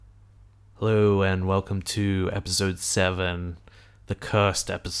Hello and welcome to episode 7, the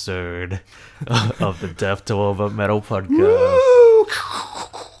cursed episode of the Death to All But Metal podcast.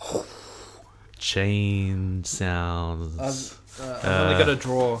 Chain sounds. I've only got a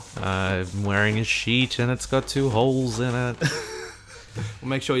drawer. I'm wearing a sheet and it's got 2 holes in it. We'll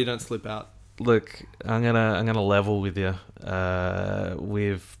make sure you don't slip out. Look, I'm gonna level with you.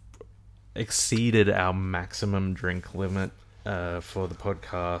 We've exceeded our maximum drink limit for the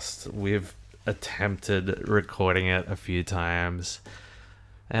podcast. We've attempted recording it a few times.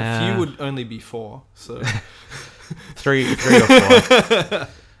 A few would only be 4, so three or 4.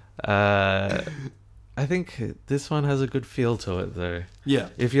 I think this one has a good feel to it, though. Yeah.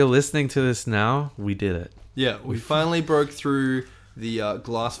 If you're listening to this now, we did it. Yeah, we finally broke through the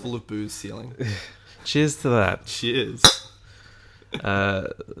glass full of booze ceiling. Cheers to that. Cheers.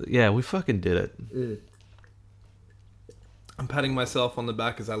 Yeah, we fucking did it. I'm patting myself on the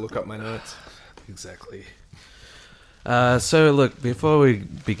back as I look up my notes. Exactly. So look, before we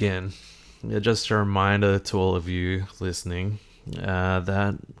begin, just a reminder to all of you listening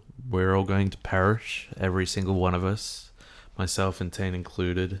that we're all going to perish, every single one of us, myself and Tane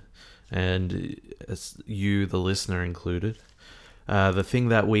included, and you, the listener, included. The thing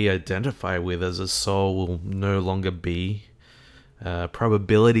that we identify with as a soul will no longer be.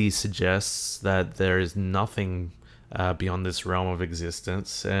 Probability suggests that there is nothing beyond this realm of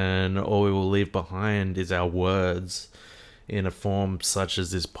existence, and all we will leave behind is our words in a form such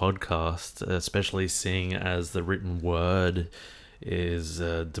as this podcast, especially seeing as the written word is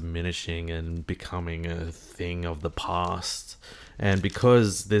diminishing and becoming a thing of the past. And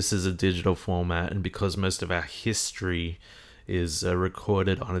because this is a digital format, and because most of our history is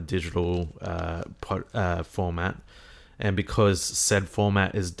recorded on a digital format, and because said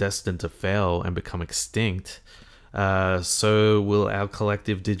format is destined to fail and become extinct, so will our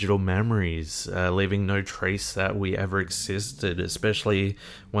collective digital memories, leaving no trace that we ever existed, especially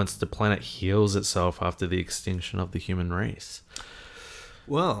once the planet heals itself after the extinction of the human race.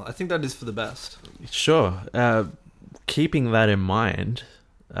 Well, I think that is for the best. Sure. Keeping that in mind,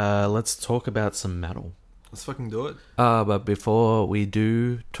 let's talk about some metal. Let's fucking do it. But before we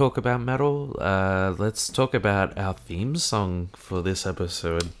do talk about metal, let's talk about our theme song for this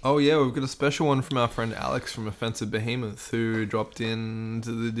episode. Oh yeah, we've got a special one from our friend Alex from Offensive Behemoth, who dropped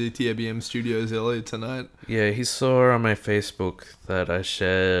into the DTABM studios earlier tonight. Yeah, he saw on my Facebook that I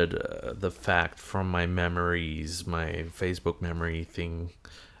shared the fact from my memories, my Facebook memory thing,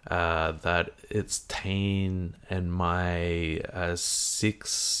 that it's Tane and my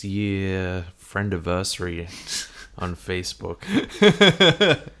 6-year friendiversary on Facebook.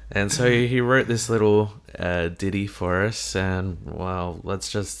 And so he wrote this little ditty for us, and well, let's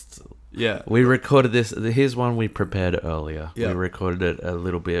just... Yeah. We recorded this. Here's one we prepared earlier. Yeah. We recorded it a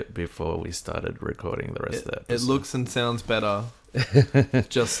little bit before we started recording the rest of the episode. It looks and sounds better,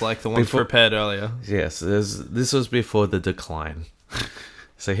 just like the one prepared earlier. Yes, this was before the decline.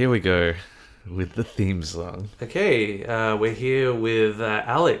 So here we go with the theme song. Okay, we're here with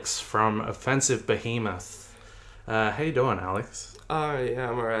Alex from Offensive Behemoth. How you doing, Alex? Oh, yeah,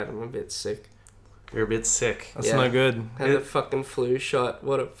 I'm alright. I'm a bit sick. You're a bit sick. That's no good. Had the fucking flu shot.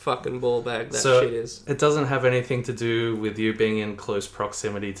 What a fucking ball bag that shit is. It doesn't have anything to do with you being in close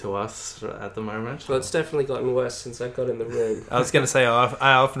proximity to us at the moment? Well, it's definitely gotten worse since I got in the room. I was going to say,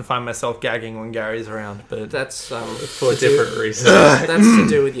 I often find myself gagging when Gary's around, but... That's for different reasons. That's to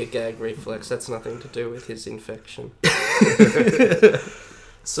do with your gag reflex. That's nothing to do with his infection.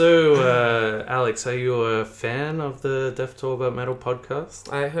 So, Alex, are you a fan of the Death to All But Metal podcast?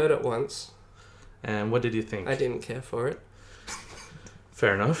 I heard it once. And what did you think? I didn't care for it.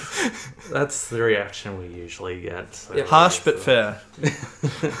 Fair enough. That's the reaction we usually get. So Yep. Harsh but fair.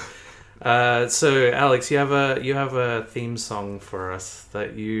 So, Alex, you have a theme song for us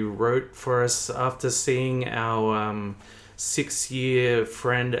that you wrote for us after seeing our 6-year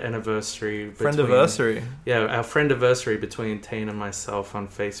friend anniversary. Yeah, our friendiversary between Tane and myself on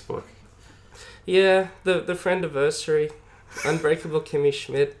Facebook. Yeah, the friendiversary. Unbreakable Kimmy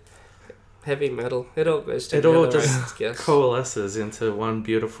Schmidt. Heavy metal. It all goes together. It all just coalesces into one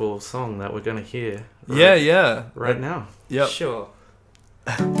beautiful song that we're going to hear. Right now. Yep. Sure.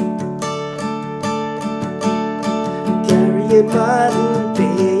 Gary and Martin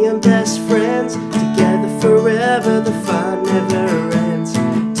being best friends, together forever, the fun never ends.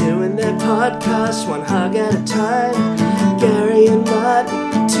 Doing their podcast one hug at a time. Gary and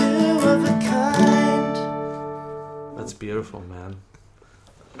Martin, 2 of a kind. That's beautiful, man.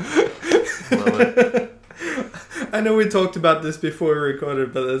 Love it. I know we talked about this before we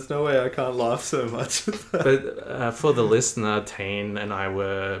recorded, but there's no way I can't laugh so much. But for the listener, Tane and I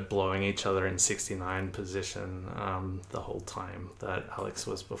were blowing each other in 69 position the whole time that Alex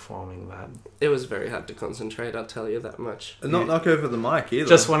was performing that. It was very hard to concentrate, I'll tell you that much. And not knock over the mic either.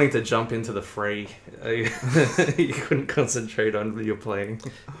 Just wanting to jump into the fray. You couldn't concentrate on your playing.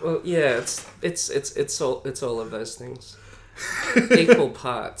 Well, yeah, it's all of those things. Equal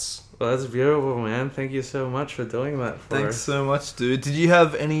parts. Well, that's beautiful, man. Thank you so much for doing that for Thanks us. so much, dude. Did you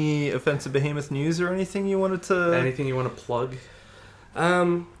have any Offensive Behemoth news or anything you wanted to... Anything you want to plug?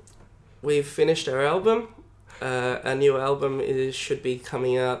 We've finished our album. Our new album should be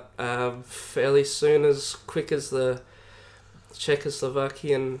coming out fairly soon, as quick as the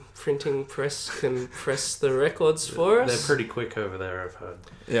Czechoslovakian printing press can press the records for us. They're pretty quick over there, I've heard.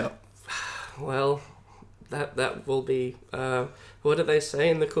 Yeah. Well, that will be... what do they say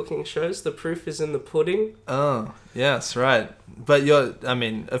in the cooking shows? The proof is in the pudding. Oh, yes, right. But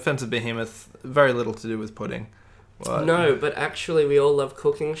Offensive Behemoth, very little to do with pudding. What? No, but actually we all love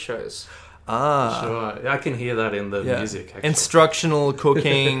cooking shows. Ah. Sure, I can hear that in the music, actually. Instructional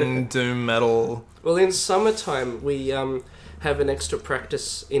cooking, doom metal. Well, in summertime, we have an extra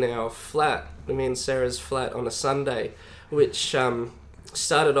practice in our flat, me and Sarah's flat, on a Sunday, which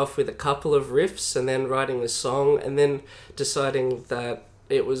started off with a couple of riffs and then writing a song and then deciding that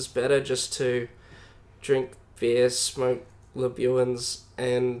it was better just to drink beer, smoke Labuans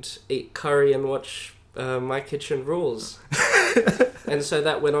and eat curry and watch My Kitchen Rules. And so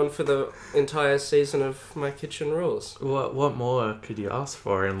that went on for the entire season of My Kitchen Rules. What more could you ask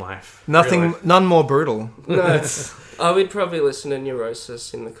for in life? Nothing, really? None more brutal. No, we'd probably listen to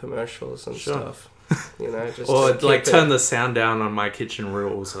Neurosis in the commercials and Sure. stuff. Just Or to like keep turn it. the sound down on My Kitchen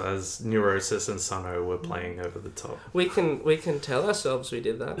Rules as Neurosis and Sono were playing over the top. We can tell ourselves we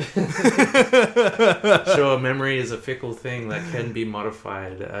did that. Sure, memory is a fickle thing that can be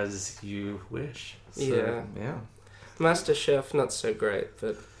modified as you wish. So, yeah. MasterChef, not so great,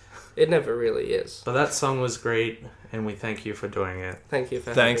 but it never really is. But that song was great, and we thank you for doing it. Thank you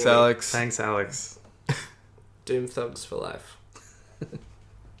for Thanks, having me. Alex. Thanks, Alex. Doom Thugs for life.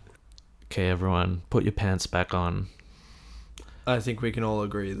 Okay, everyone, put your pants back on. I think we can all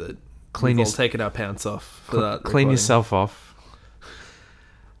agree that Clean we've your all taken our pants off for that clean recording. yourself off.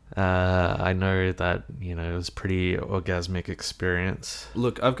 I know that, it was a pretty orgasmic experience.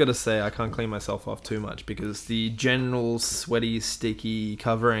 Look, I've got to say I can't clean myself off too much because the general sweaty, sticky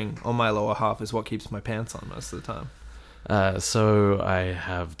covering on my lower half is what keeps my pants on most of the time. So I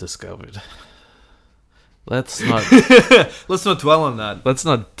have discovered. Let's not dwell on that. let's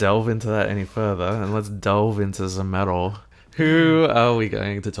not delve into that any further, and let's delve into some metal. Who are we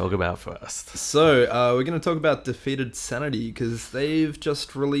going to talk about first? So, we're going to talk about Defeated Sanity because they've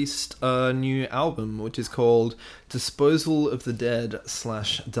just released a new album which is called Disposal of the Dead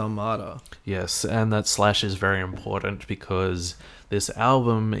 /Dharmata. Yes, and that slash is very important because this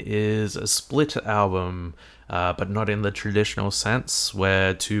album is a split album, but not in the traditional sense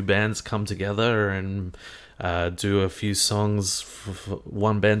where two bands come together and do a few songs.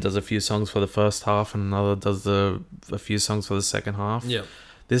 One band does a few songs for the first half and another does a few songs for the second half. Yeah.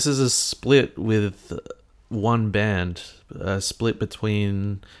 This is a split with one band, split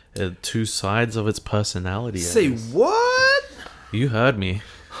between two sides of its personality. I Say guess. what? You heard me.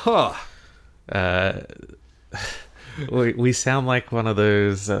 Huh. We sound like one of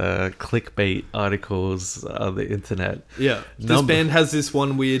those clickbait articles on the internet. Yeah. This Number- band has this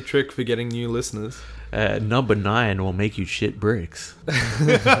one weird trick for getting new listeners. Number 9 will make you shit bricks.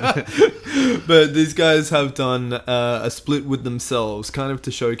 But these guys have done a split with themselves, kind of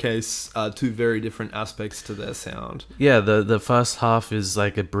to showcase two very different aspects to their sound. Yeah, the first half is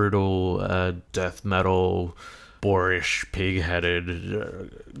like a brutal death metal, boorish,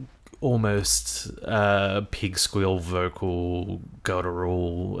 pig-headed, almost pig squeal vocal,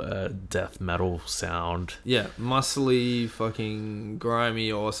 guttural death metal sound. Yeah, muscly, fucking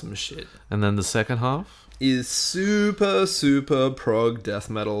grimy, awesome shit. And then the second half? Is super, super prog death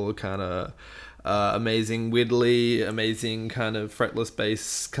metal, kind of amazing widdly, amazing kind of fretless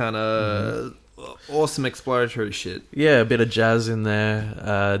bass, kind of awesome exploratory shit. Yeah, a bit of jazz in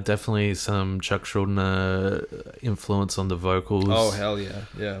there. Definitely some Chuck Schuldiner influence on the vocals. Oh, hell yeah,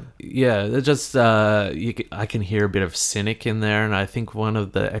 yeah. Yeah, they're just I can hear a bit of Cynic in there, and I think one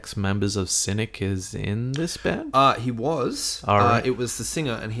of the ex-members of Cynic is in this band. He was. All right. It was the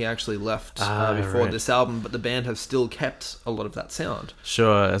singer, and he actually left right. before this album, but the band have still kept a lot of that sound.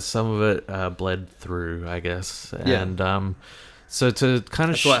 Sure, some of it bled through, I guess. Yeah. And so to kind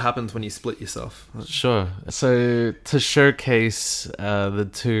of That's what happens when you split yourself. sure. So to showcase the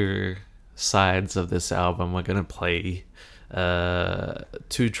two sides of this album. We're going to play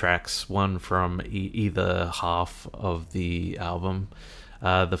 2 tracks, one from either half of the album.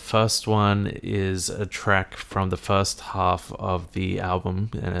 The first one is a track from the first half of the album,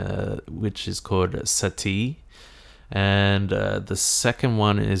 which is called Sati. And the second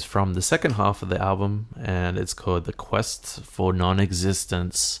one is from the second half of the album, and it's called The Quest for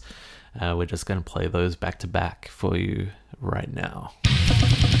Non-Existence. We're just going to play those back to back for you right now.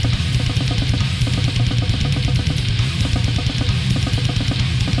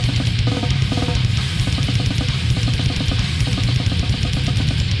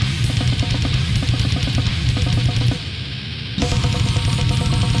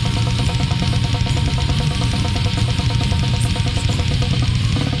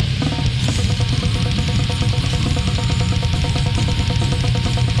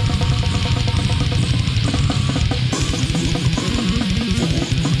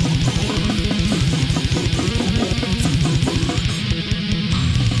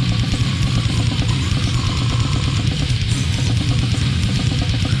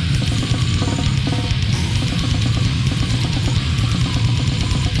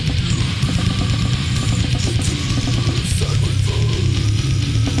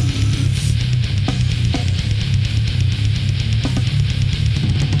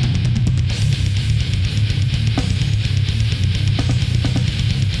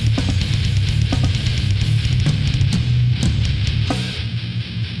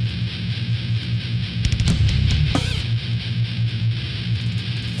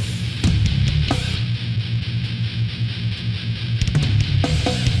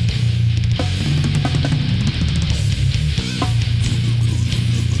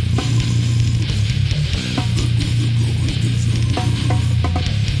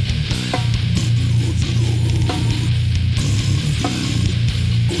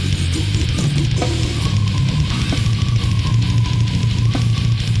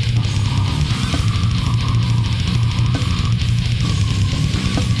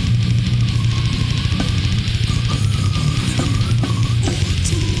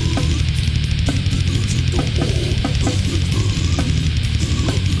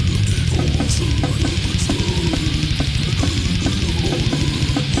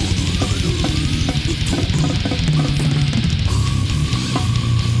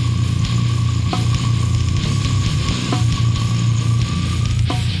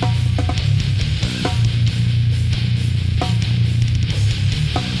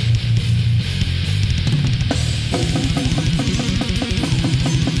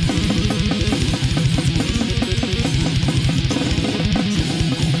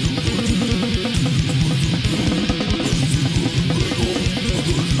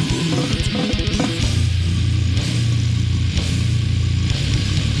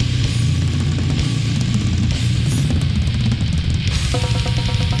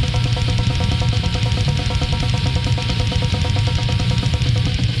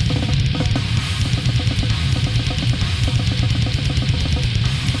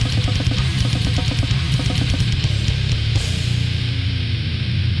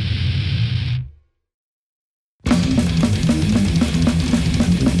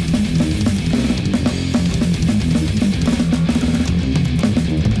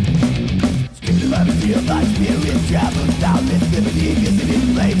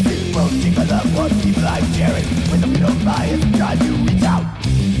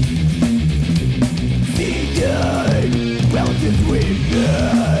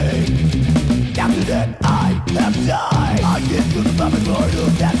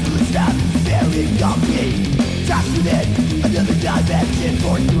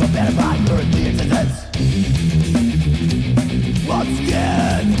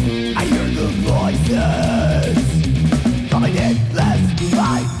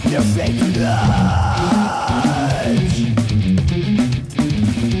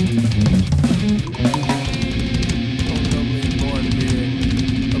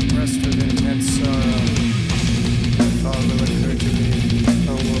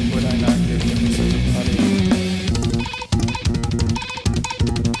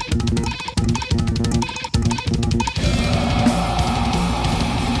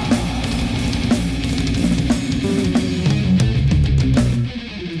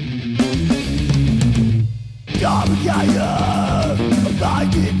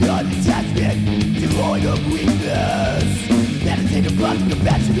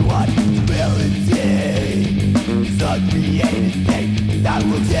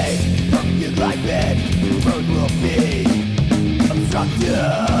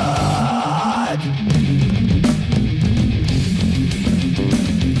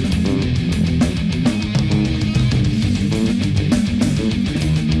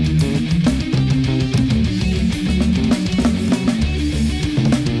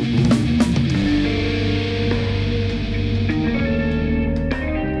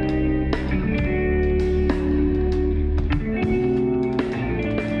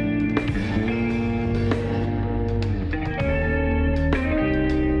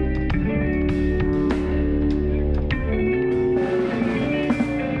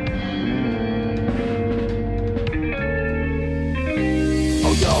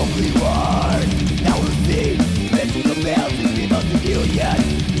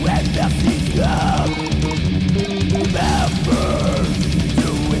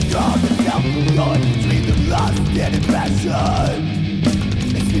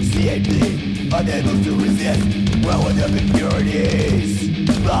 unable to resist whirlwind of impurities.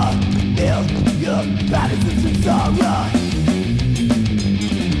 Familiar patterns of samsara,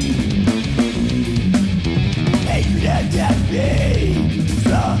 hatred and envy,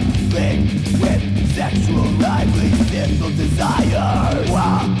 struggling with sexual lively simple desire,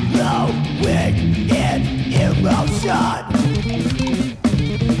 wallowing in emotion.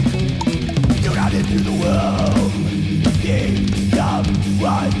 You're out into the world, become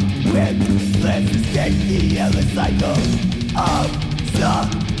one with let's escape the endless cycle of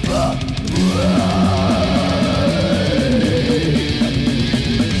suffering.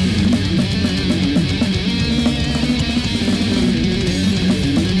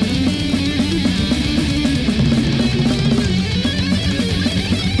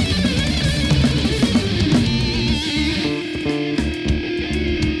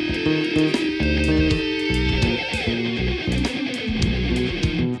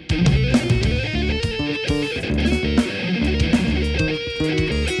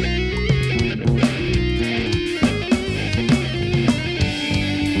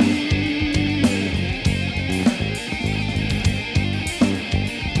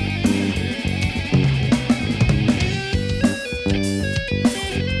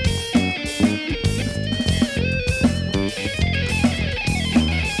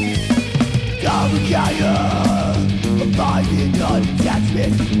 Abiding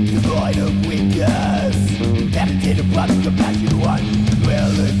non-attachment, devoid of weakness, empty to blood compassion, one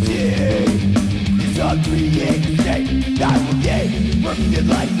reality is uncreated state that will gain, working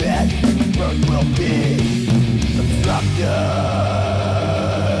like that, birth will be obstructed.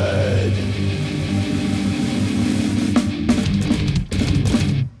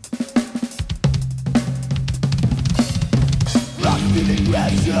 Locked in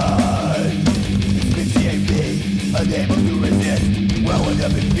aggression, unable to resist whirlwind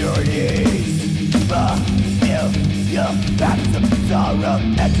of impurities. Familiar patterns of sorrow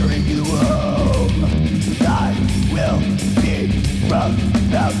entering the womb. I will be from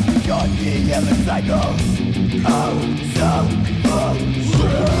out beyond the endless cycle of suffering.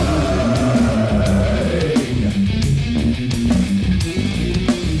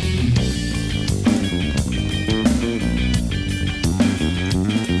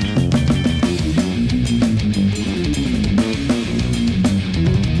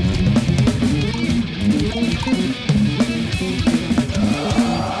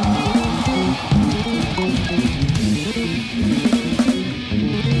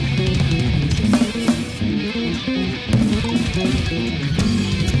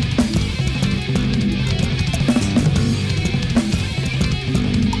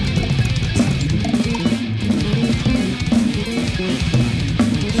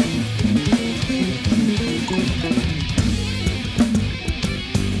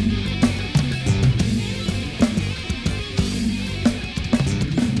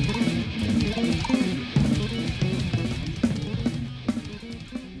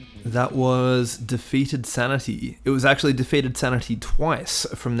 That was Defeated Sanity. It was actually Defeated Sanity twice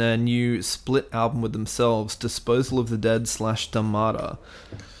from their new split album with themselves, Disposal of the Dead / Damada.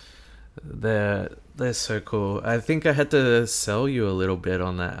 They're so cool. I think I had to sell you a little bit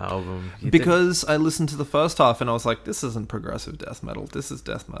on that album. Because I listened to the first half and I was like, this isn't progressive death metal, this is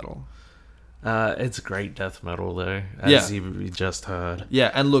death metal. It's great death metal though, as you just heard.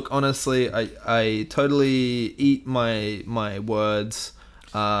 Yeah, and look, honestly, I totally eat my words.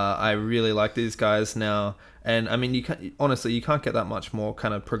 I really like these guys now, and I mean, you can't get that much more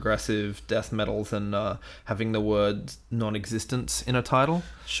kind of progressive death metal than having the word non-existence in a title.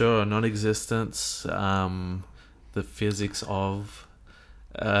 Sure, non-existence, the physics of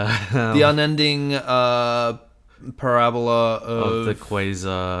the unending parabola of the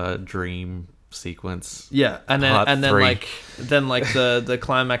quasar dream sequence. Yeah, and then Part 3. like the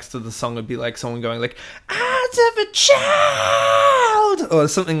climax to the song would be like someone going like "Out of a child" or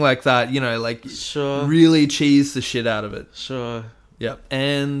something like that. You know, like sure, really cheese the shit out of it. Sure. Yep.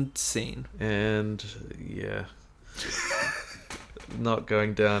 And scene. And yeah. Not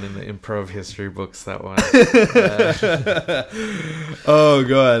going down in the improv history books, that one. Oh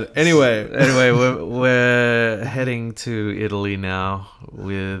god. Anyway, we're heading to Italy now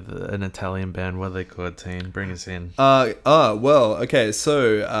with an Italian band. What are they called, Teen? Bring us in. Well, okay,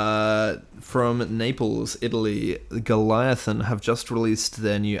 so from Naples, Italy, Goliathan have just released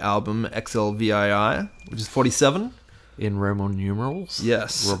their new album XLVII, which is 47. In Roman numerals?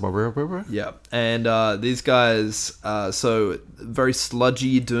 Yes. Rubber. Yeah, and these guys, so very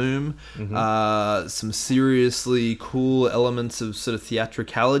sludgy doom, some seriously cool elements of sort of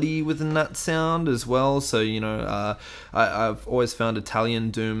theatricality within that sound as well. So, you know, I've always found Italian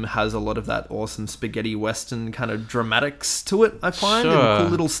doom has a lot of that awesome spaghetti western kind of dramatics to it, I find, Sure. and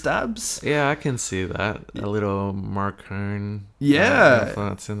cool little stabs. Yeah, I can see that. A little Marcone Yeah.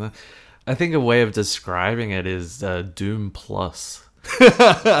 influence in there. I think a way of describing it is Doom Plus.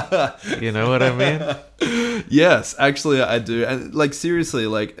 You know what I mean? Yes, actually I do. And like seriously,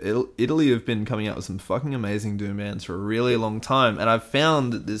 like Italy have been coming out with some fucking amazing doom bands for a really long time, and I've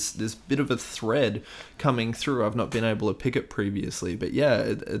found that this bit of a thread coming through. I've not been able to pick it previously, but yeah,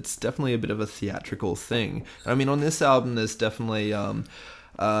 it's definitely a bit of a theatrical thing. I mean, on this album there's definitely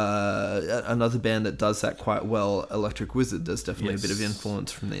another band that does that quite well, Electric Wizard. There's definitely a bit of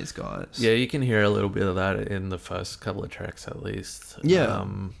influence from these guys. Yeah, you can hear a little bit of that in the first couple of tracks at least. Yeah.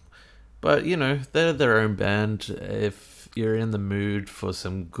 But, you know, they're their own band. If you're in the mood for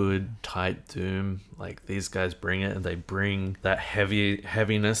some good, tight doom, like these guys bring it, and they bring that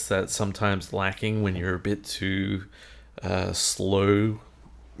heaviness that's sometimes lacking when you're a bit too slow.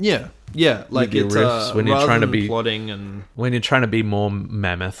 Yeah, like your it's riffs when you're rather trying to than be plotting and when you're trying to be more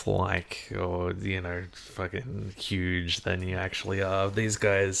mammoth-like, or, you know, fucking huge than you actually are. These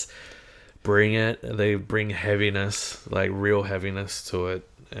guys bring it. They bring heaviness, like real heaviness to it,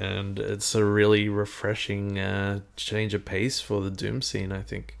 and it's a really refreshing change of pace for the doom scene, I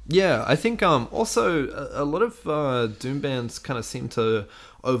think. yeah, I think also a lot of doom bands kind of seem to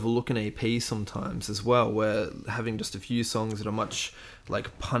overlook an EP sometimes as well, where having just a few songs that are much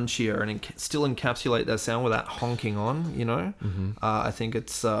like punchier and still encapsulate their sound without honking on, you know. I think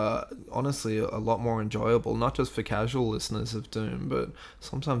it's honestly a lot more enjoyable, not just for casual listeners of doom, but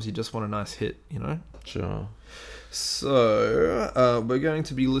sometimes you just want a nice hit, you know. Sure. So we're going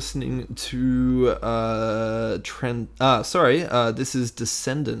to be listening to this is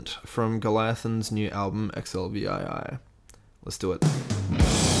Descendant from Goliath's new album XLVII. Let's do it.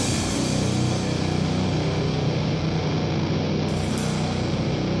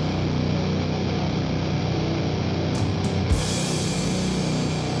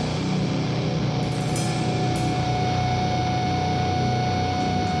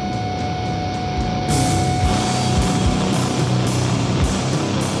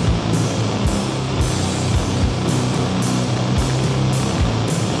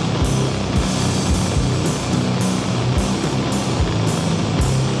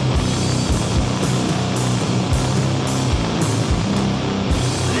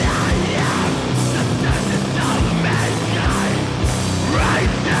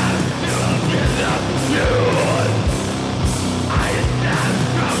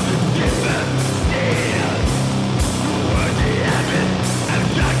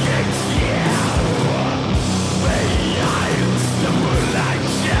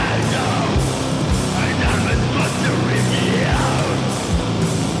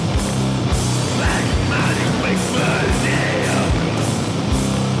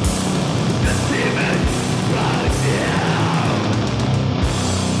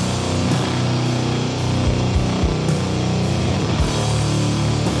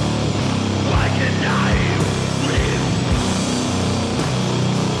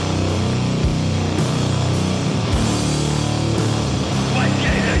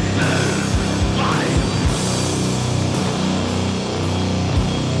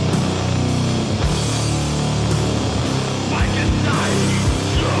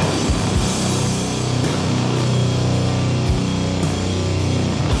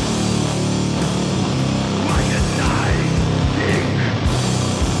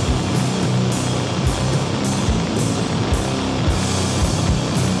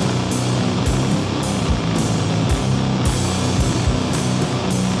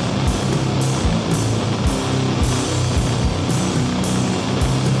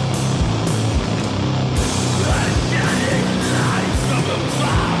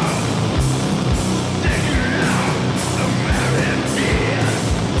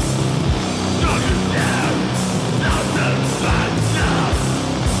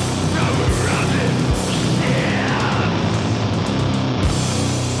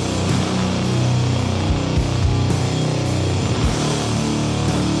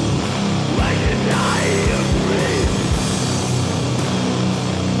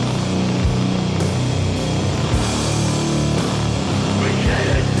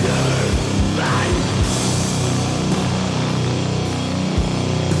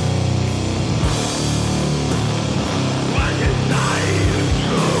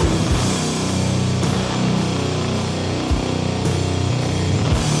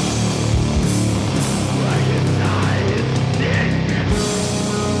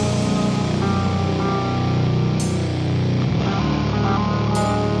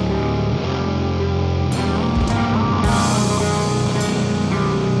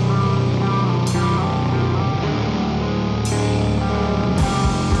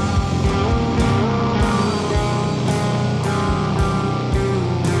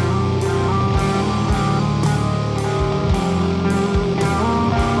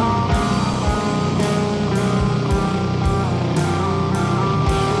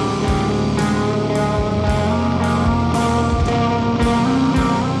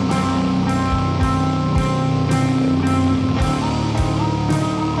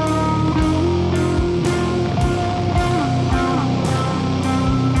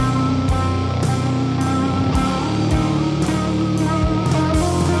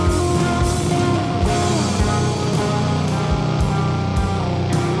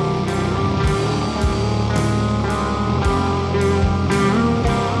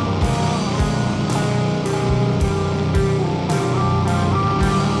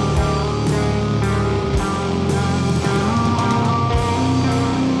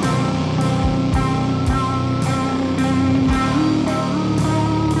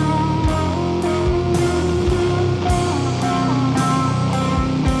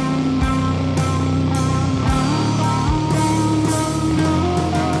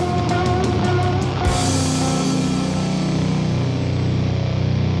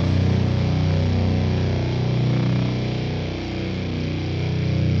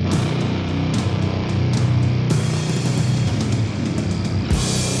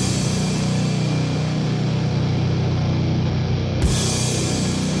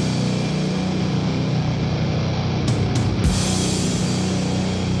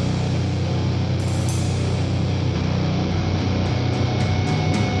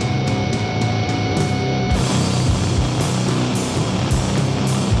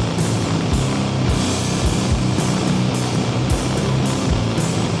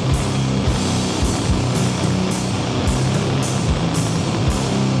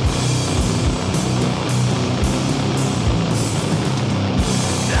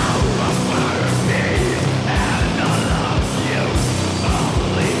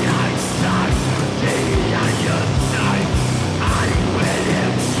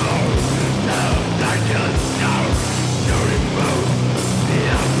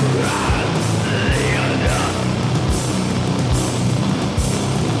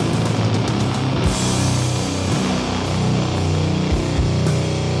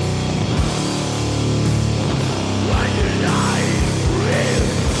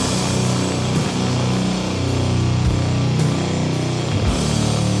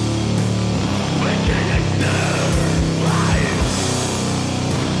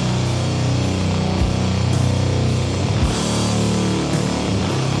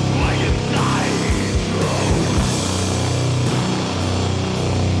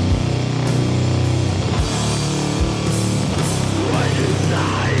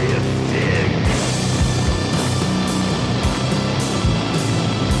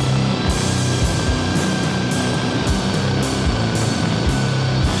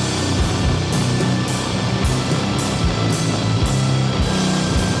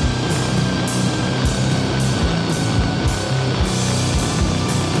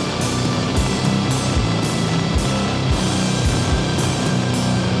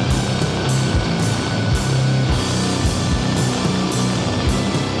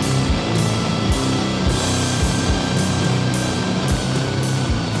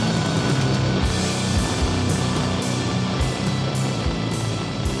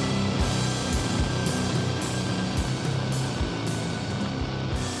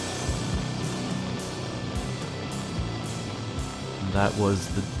 That was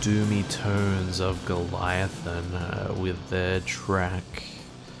the doomy tones of Goliathan with their track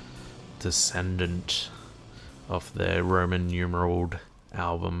Descendant off their Roman numeraled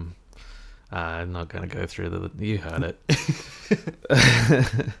album. I'm not going to go through you heard it.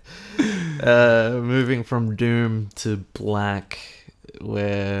 Moving from doom to black,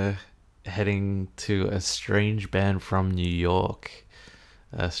 we're heading to a strange band from New York.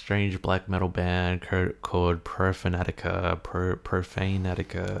 A strange black metal band called Profanatica.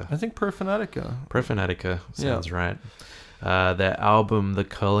 Profanatica. I think Profanatica. Profanatica sounds right. Their album, The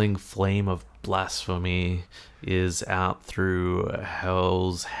Curling Flame of Blasphemy, is out through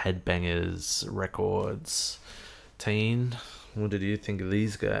Hell's Headbangers Records. Teen, what did you think of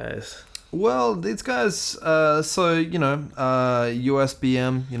these guys? Well, these guys, USBM,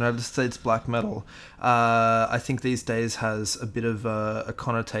 United States Black Metal, I think these days has a bit of a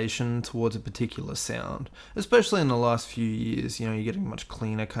connotation towards a particular sound, especially in the last few years. You're getting much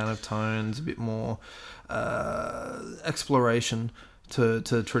cleaner kind of tones, a bit more exploration to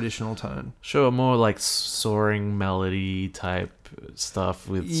 – traditional tone. Sure, more like soaring melody type stuff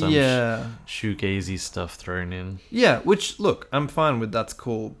with some shoegazy stuff thrown in. Yeah, which, look, I'm fine with, that's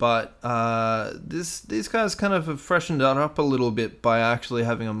cool, but these guys kind of have freshened that up a little bit by actually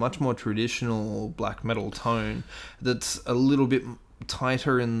having a much more traditional black metal tone that's a little bit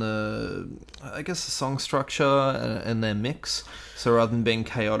tighter in the song structure and their mix. So rather than being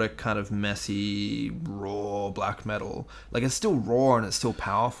chaotic, kind of messy, raw black metal, like it's still raw and it's still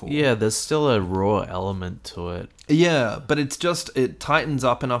powerful. Yeah, there's still a raw element to it. Yeah, but it tightens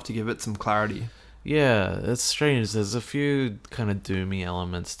up enough to give it some clarity. Yeah, it's strange. There's a few kind of doomy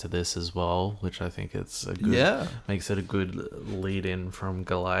elements to this as well, which I think it's a good makes it a good lead in from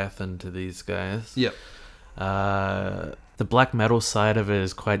Goliathan to these guys. Yep. The black metal side of it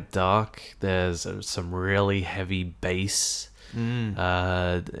is quite dark. There's some really heavy bass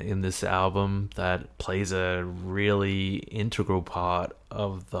in this album that plays a really integral part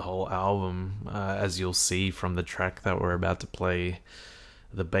of the whole album, as you'll see from the track that we're about to play.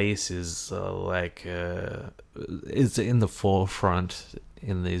 The bass is is in the forefront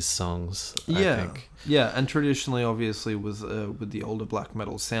in these songs. I think. Yeah, and traditionally, obviously, with the older black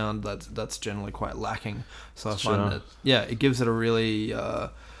metal sound, that's generally quite lacking. So I find that it gives it a really,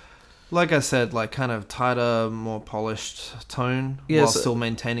 like I said, like kind of tighter, more polished tone, while still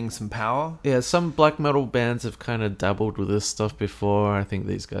maintaining some power. Yeah, some black metal bands have kind of dabbled with this stuff before. I think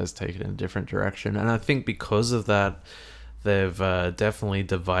these guys take it in a different direction, and I think because of that, they've definitely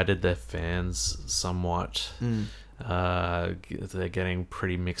divided their fans somewhat. They're getting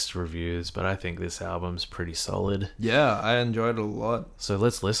pretty mixed reviews, but I think this album's pretty solid. Yeah, I enjoyed it a lot. So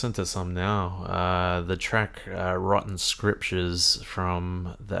let's listen to some now. The track Rotten Scriptures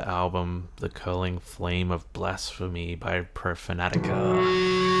from the album The Curling Flame of Blasphemy by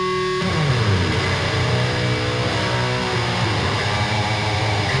Profanatica.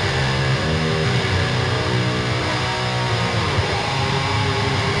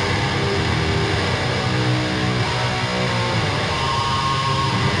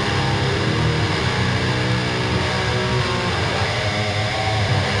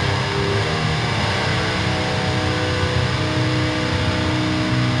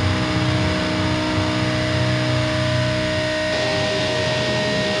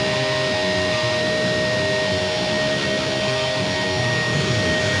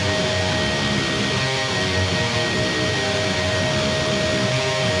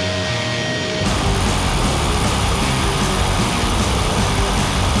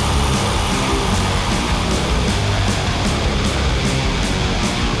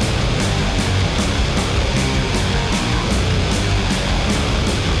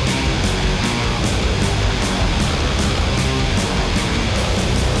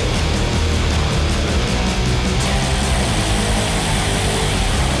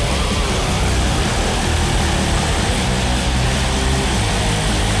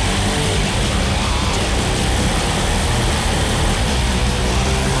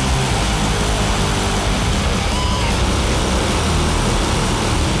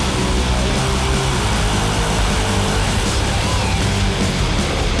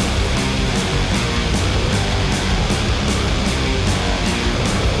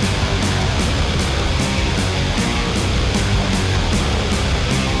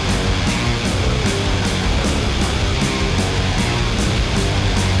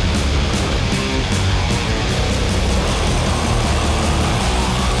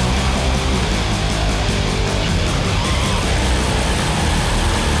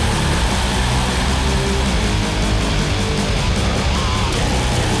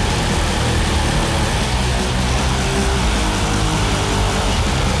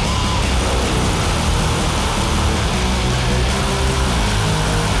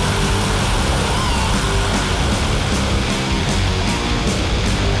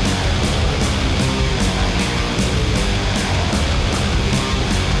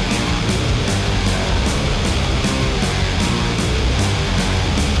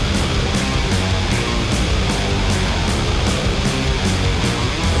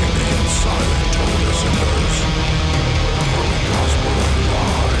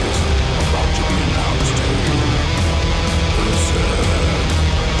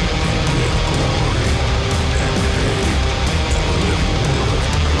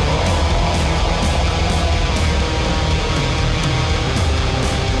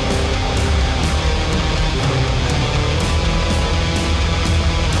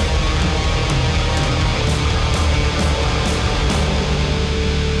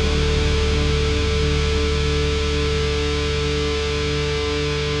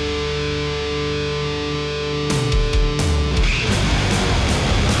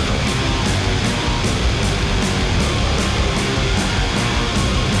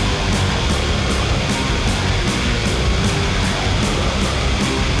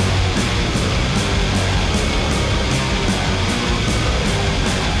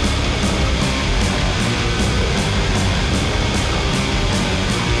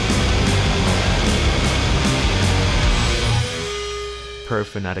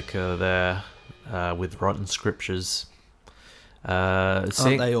 Fanatica there with Rotten Scriptures. Aren't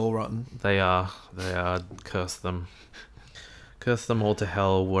they all rotten? They are. Curse them. Curse them all to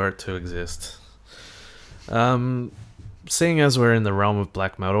hell, were it to exist. Seeing as we're in the realm of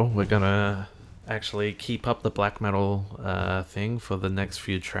black metal, we're gonna actually keep up the black metal thing for the next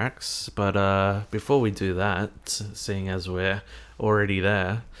few tracks. But before we do that, seeing as we're already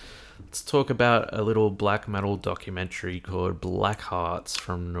there, let's talk about a little black metal documentary called Black Hearts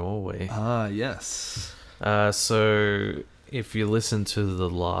from Norway. Ah, yes. So if you listen to the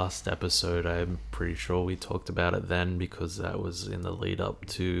last episode, I'm pretty sure we talked about it then because that was in the lead up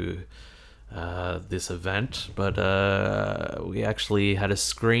to this event. But we actually had a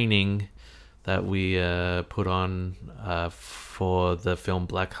screening that we put on for the film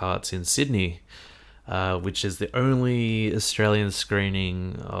Black Hearts in Sydney, which is the only Australian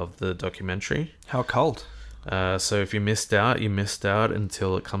screening of the documentary. How cold? So if you missed out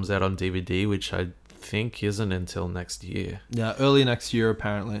until it comes out on DVD, which I think isn't until next year. Yeah, early next year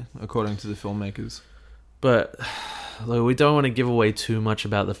apparently, according to the filmmakers. But look, we don't want to give away too much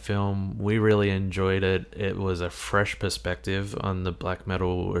about the film. We really enjoyed it. It was a fresh perspective on the black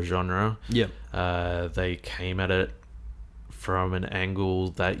metal genre. Yeah. They came at it from an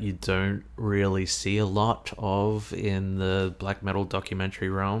angle that you don't really see a lot of in the black metal documentary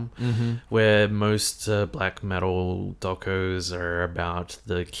realm, where most black metal docos are about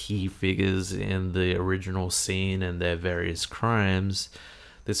the key figures in the original scene and their various crimes.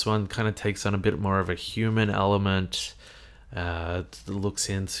 This one kind of takes on a bit more of a human element, looks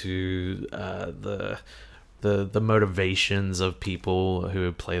into the motivations of people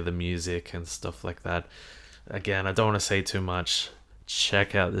who play the music and stuff like that. Again, I don't want to say too much.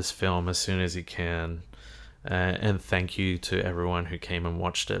 Check out this film as soon as you can. And thank you to everyone who came and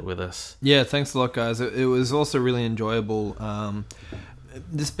watched it with us. Yeah, thanks a lot, guys. It was also really enjoyable.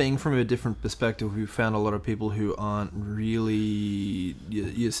 This being from a different perspective, we found a lot of people who aren't really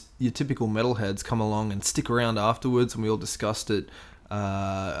your typical metalheads come along and stick around afterwards, and we all discussed it.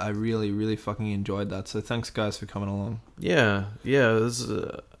 I really, really fucking enjoyed that. So thanks, guys, for coming along. Yeah.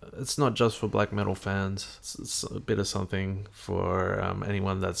 It's not just for black metal fans. It's a bit of something for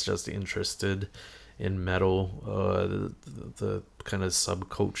anyone that's just interested in metal or the kind of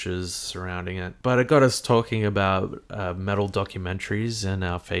subcultures surrounding it. But it got us talking about metal documentaries and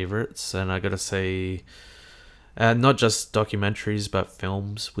our favorites. And I gotta say, not just documentaries, but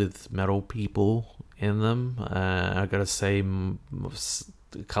films with metal people in them. I gotta say,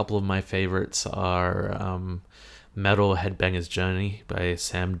 a couple of my favorites are Metal Headbanger's Journey by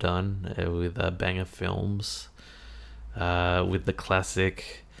Sam Dunn with Banger Films, with the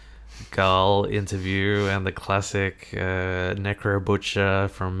classic Gull interview and the classic Necro Butcher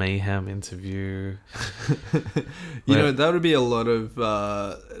from Mayhem interview. You know, that would be a lot of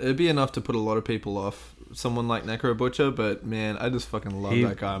it'd be enough to put a lot of people off someone like Necro Butcher, but man, I just fucking love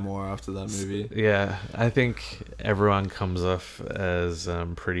that guy more after that movie. Yeah, I think everyone comes off as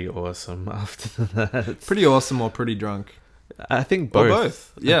pretty awesome after that. Pretty awesome or pretty drunk? I think both. Or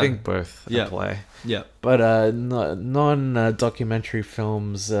both. Yeah. I think both apply. Yeah. But non-documentary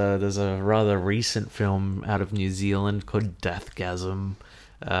films, there's a rather recent film out of New Zealand called Deathgasm,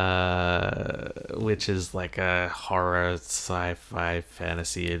 which is like a horror, sci-fi,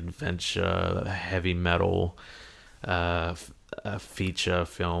 fantasy, adventure, heavy metal a feature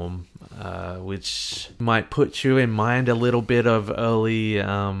film, which might put you in mind a little bit of early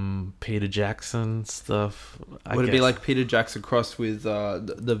Peter Jackson stuff. Would it be like Peter Jackson crossed with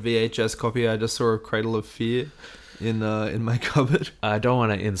the VHS copy I just saw of Cradle of Fear in my cupboard? I don't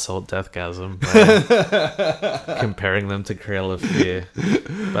want to insult Deathgasm by comparing them to Cradle of Fear,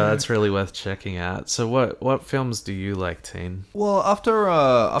 but that's really worth checking out. So what films do you like, Teen? Well, after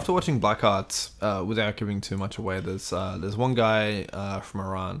watching Black Hearts, without giving too much away, there's one guy from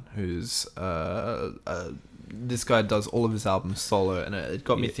Iran who's this guy does all of his albums solo, and it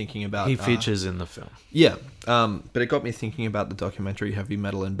got me thinking about... He features in the film. Yeah, but it got me thinking about the documentary Heavy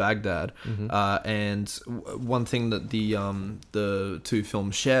Metal in Baghdad. And one thing that the two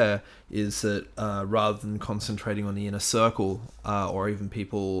films share is that rather than concentrating on the inner circle or even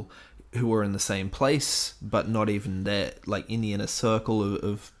people who are in the same place but not even there, like in the inner circle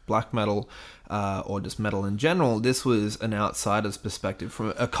of black metal or just metal in general, this was an outsider's perspective,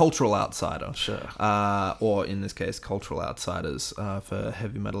 from a cultural outsider. Sure. Or in this case, cultural outsiders for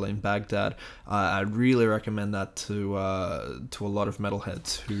Heavy Metal in Baghdad. I'd really recommend that to a lot of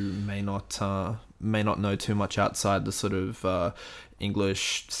metalheads who may not know too much outside the sort of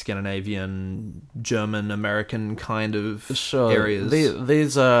English, Scandinavian, German, American kind of Sure. areas.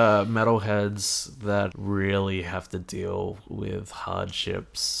 These are metalheads that really have to deal with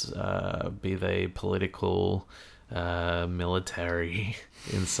hardships, be they political, military,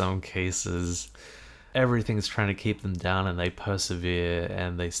 in some cases. Everything's trying to keep them down, and they persevere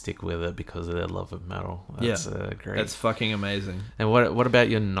and they stick with it because of their love of metal. That's great. That's fucking amazing. And what about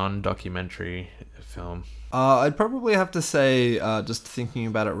your non-documentary film? I'd probably have to say, just thinking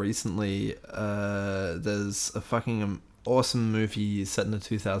about it recently, there's a fucking awesome movie set in the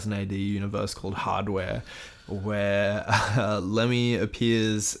 2000 AD universe called Hardware, where Lemmy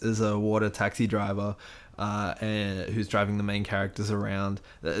appears as a water taxi driver, and who's driving the main characters around.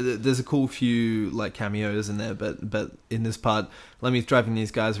 There's a cool few like cameos in there, but in this part, Lemmy's driving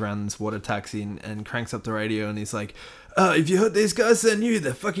these guys around in this water taxi and cranks up the radio, and he's like, if you heard these guys, they're new,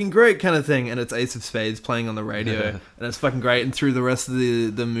 they're fucking great, kind of thing. And it's Ace of Spades playing on the radio, and it's fucking great. And through the rest of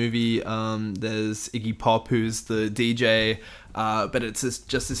the movie, there's Iggy Pop, who's the DJ, but it's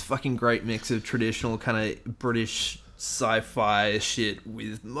just this fucking great mix of traditional kind of British sci-fi shit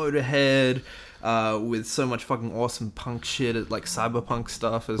with Motorhead, with so much fucking awesome punk shit, like cyberpunk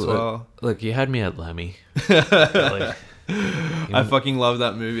stuff as well. Look, you had me at Lemmy. Really. I fucking love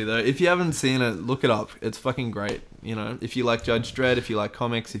that movie though. If you haven't seen it, look it up. It's fucking great. You know, if you like Judge Dredd, if you like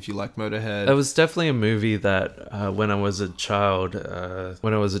comics, if you like Motorhead. It was definitely a movie that when I was a child, a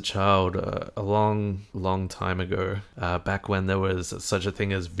long time ago, back when there was such a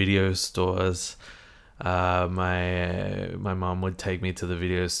thing as video stores, my mom would take me to the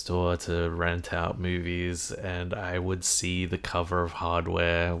video store to rent out movies, and I would see the cover of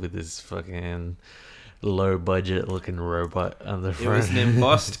Hardware with this fucking low budget looking robot on the front. It was an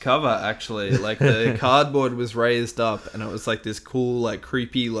embossed cover, actually. Like the cardboard was raised up, and it was like this cool, like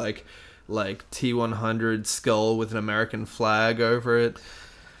creepy, like T-100 skull with an American flag over it.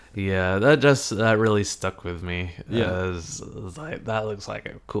 Yeah, that really stuck with me. Yeah. It was like, that looks like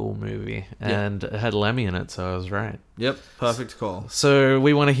a cool movie, and it had Lemmy in it, so I was right. Yep, perfect call. So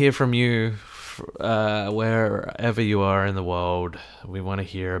we want to hear from you, wherever you are in the world. We want to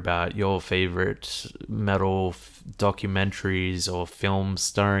hear about your favorite metal documentaries or films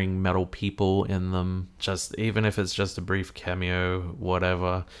starring metal people in them. Just even if it's just a brief cameo,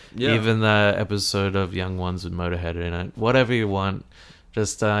 whatever. Yeah. Even the episode of Young Ones with Motorhead in it. Whatever you want.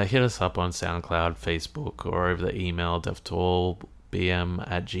 Just hit us up on SoundCloud, Facebook, or over the email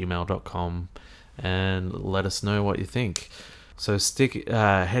deftallbm@gmail.com and let us know what you think. So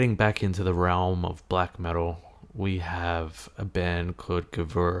heading back into the realm of black metal, we have a band called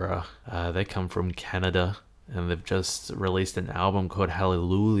Gavura. They come from Canada, and they've just released an album called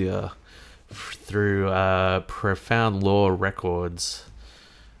Hallelujah through Profound Law Records.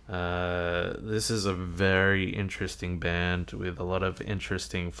 This is a very interesting band with a lot of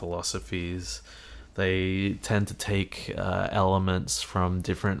interesting philosophies. They tend to take elements from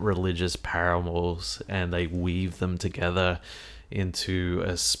different religious parables and they weave them together into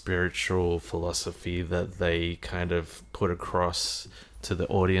a spiritual philosophy that they kind of put across to the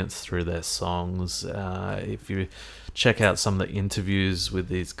audience through their songs. If you check out some of the interviews with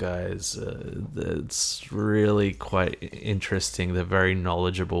these guys, it's really quite interesting. They're very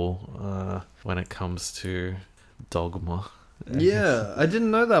knowledgeable when it comes to dogma. Yeah, I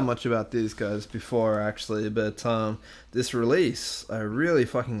didn't know that much about these guys before, actually, but this release, I really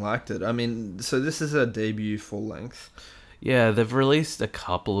fucking liked it. I mean, so this is a debut full length. Yeah, they've released a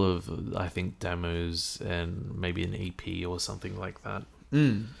couple of, I think, demos and maybe an EP or something like that.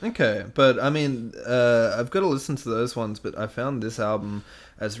 Okay, but I mean, I've got to listen to those ones, but I found this album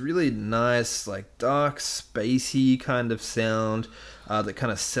as really nice, like dark, spacey kind of sound that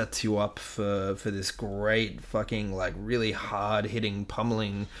kind of sets you up for this great fucking, like, really hard-hitting,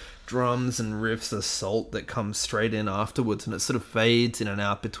 pummeling drums and riffs assault that comes straight in afterwards, and it sort of fades in and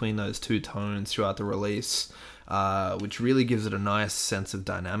out between those two tones throughout the release, which really gives it a nice sense of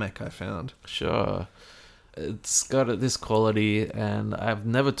dynamic, I found. Sure. It's got this quality, and I've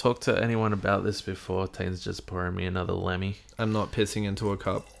never talked to anyone about this before. Tane's just pouring me another Lemmy. I'm not pissing into a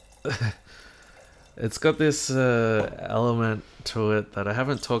cup. It's got this element to it that I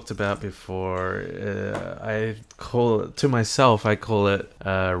haven't talked about before. I call it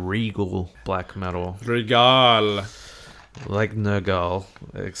regal black metal. Regal. Like Nergal,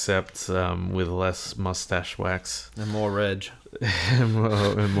 except with less mustache wax. And more reg. and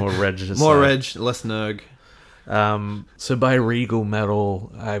more reg. More reg, less nerg. So by regal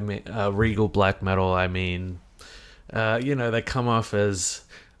metal, I mean regal black metal. I mean, they come off as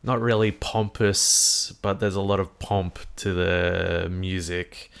not really pompous, but there's a lot of pomp to the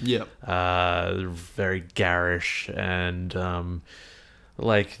music. Yep. Very garish, and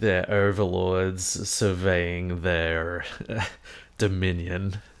like their overlords surveying their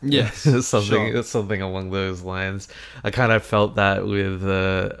dominion. Yes, something along those lines. I kind of felt that with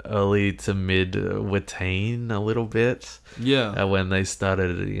early to mid Watain a little bit. Yeah. When they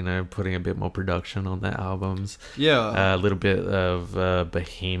started, putting a bit more production on their albums. Yeah. A little bit of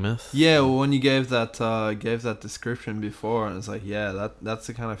Behemoth. Yeah, well, when you gave that description before, and it's like, yeah, that's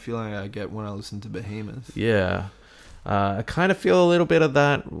the kind of feeling I get when I listen to Behemoth. Yeah. I kind of feel a little bit of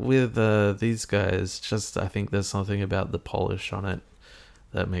that with these guys. Just I think there's something about the polish on it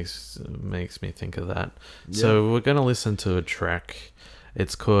that makes me think of that. Yeah. So we're gonna listen to a track.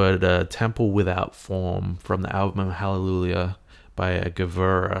 It's called "Temple Without Form" from the album Hallelujah by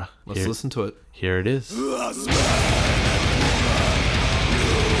Gavura. Let's listen to it. Here it is. Electric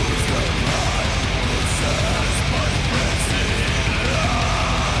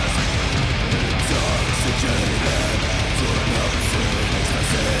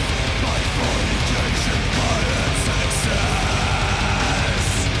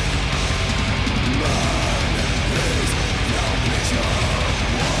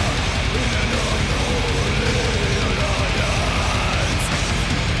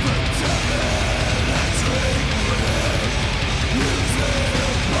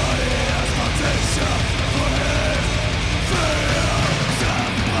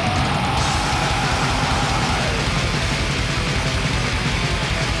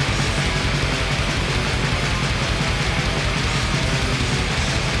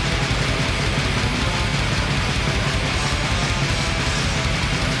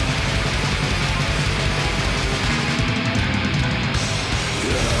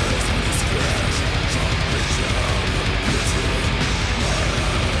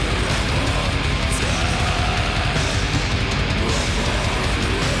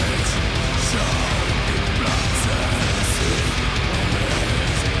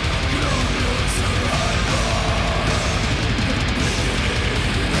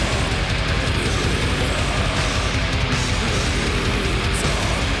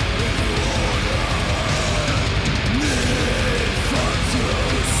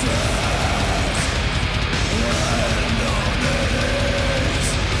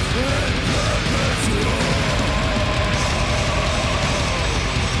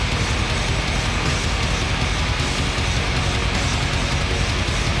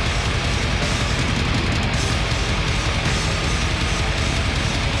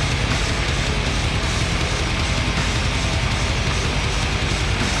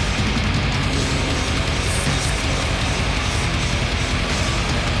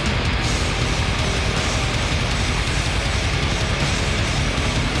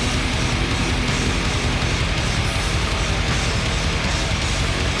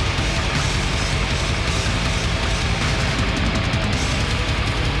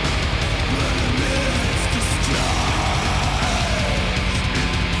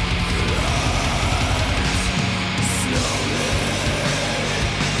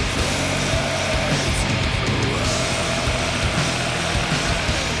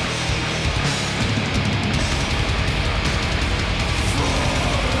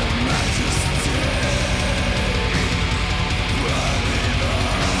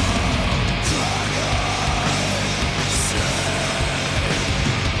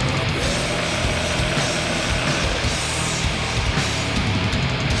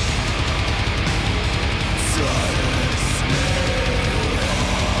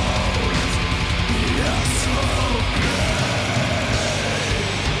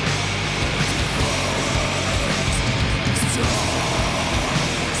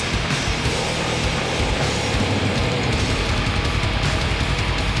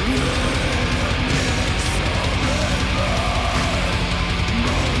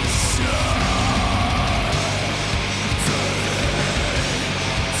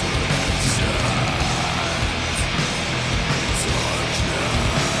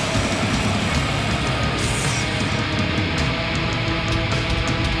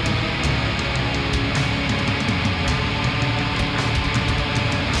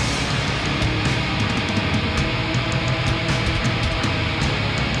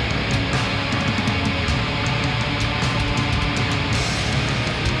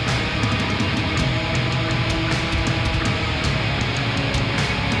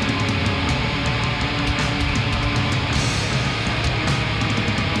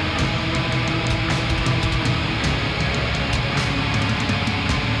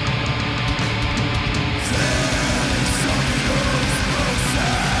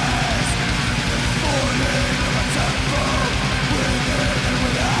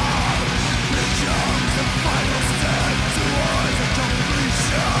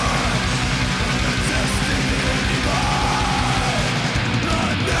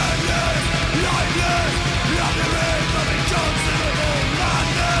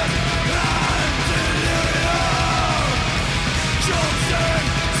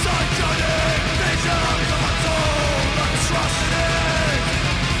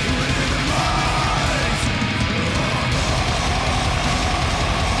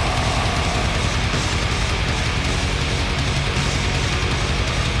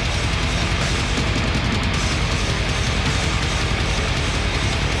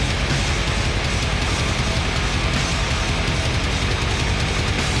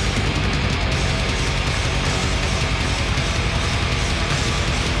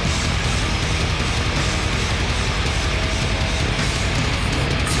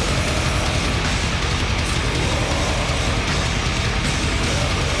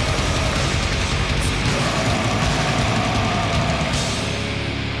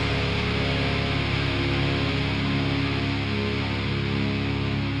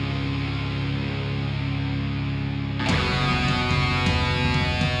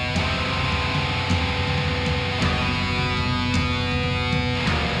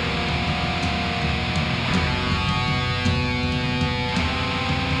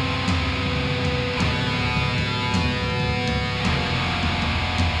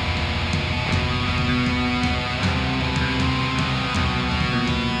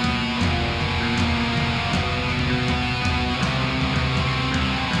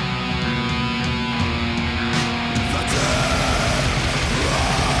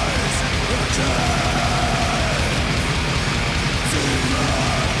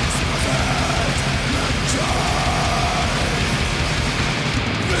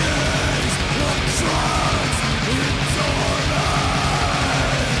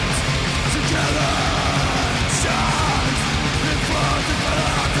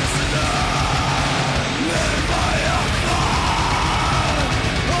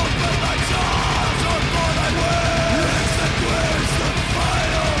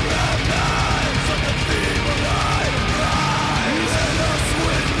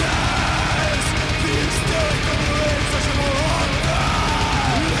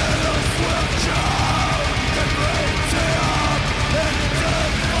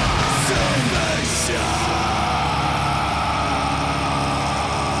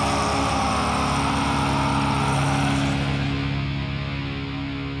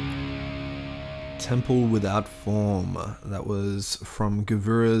Temple Without Form. That was from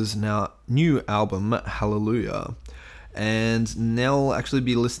Gavura's new album, Hallelujah. And now we'll actually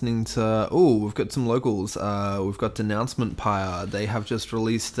be listening to... Oh, we've got some locals. We've got Denouncement Pyre. They have just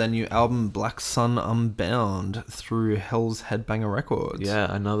released their new album, Black Sun Unbound, through Hell's Headbanger Records.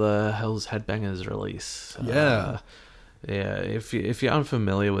 Yeah, another Hell's Headbangers release. Yeah. Yeah, if you're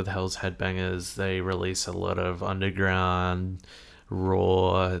unfamiliar with Hell's Headbangers, they release a lot of underground,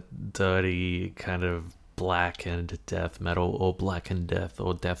 raw, dirty, kind of black and death metal, or black and death,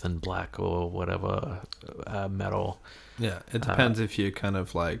 or death and black, or whatever metal. Yeah, it depends if you're kind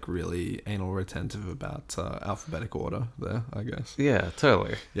of like really anal retentive about alphabetic order there, I guess. Yeah,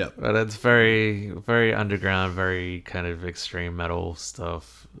 totally. Yep. But it's very, very underground, very kind of extreme metal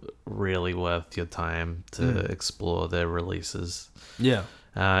stuff. Really worth your time to explore their releases. Yeah.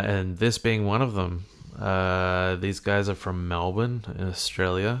 And this being one of them. These guys are from Melbourne in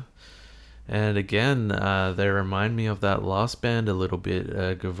Australia. And again, they remind me of that last band a little bit,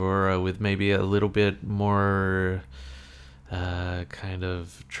 Gavura, with maybe a little bit more kind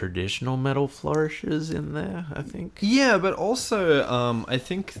of traditional metal flourishes in there, I think. Yeah, but also I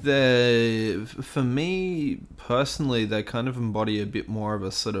think they, for me personally, they kind of embody a bit more of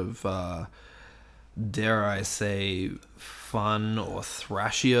a sort of, dare I say, fun or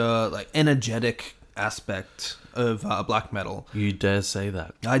thrashier, like energetic aspect of black metal. You dare say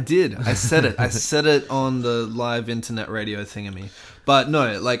that? I did. I said it. I said it on the live internet radio thingamy. But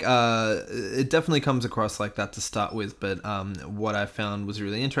no, like it definitely comes across like that to start with. But what I found was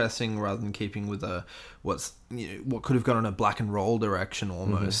really interesting, rather than keeping with what could have gone in a black and roll direction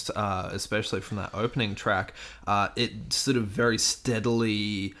almost, especially from that opening track. It sort of very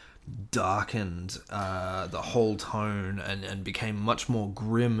steadily darkened the whole tone and became much more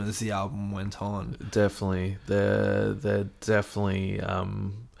grim as the album went on. Definitely. They're definitely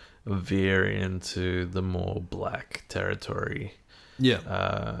veer into the more black territory.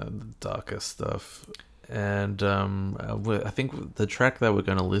 Yeah. Darker stuff. And I think the track that we're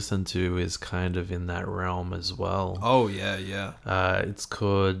going to listen to is kind of in that realm as well. Oh, yeah. It's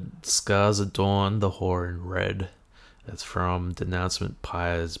called Scars Adorn the Whore in Red. That's from Denouncement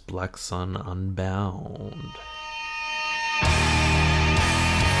Pyre's Black Sun Unbound.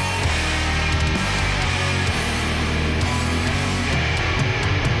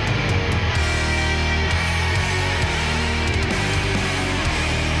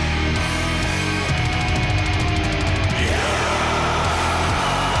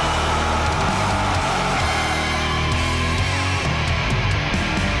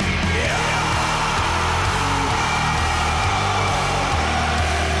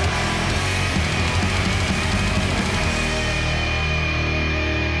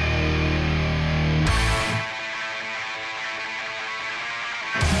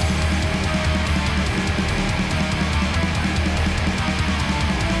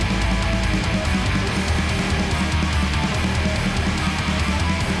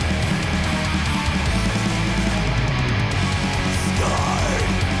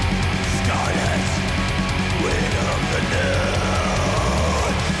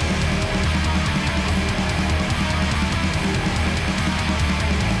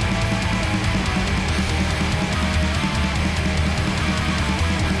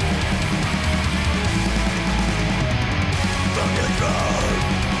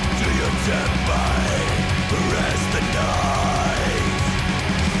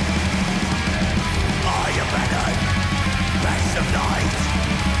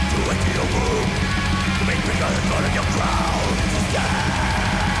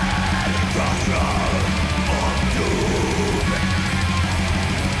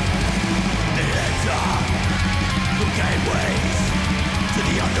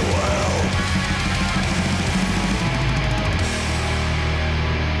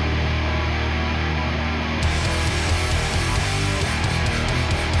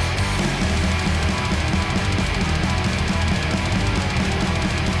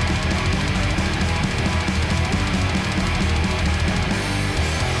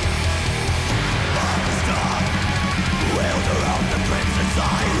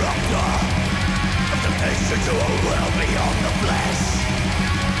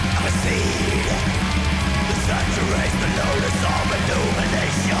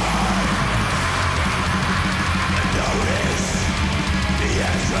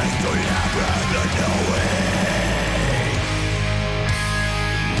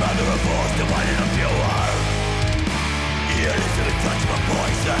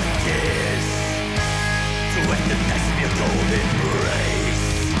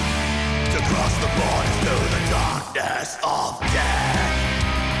 Cross the borders to the darkness of death.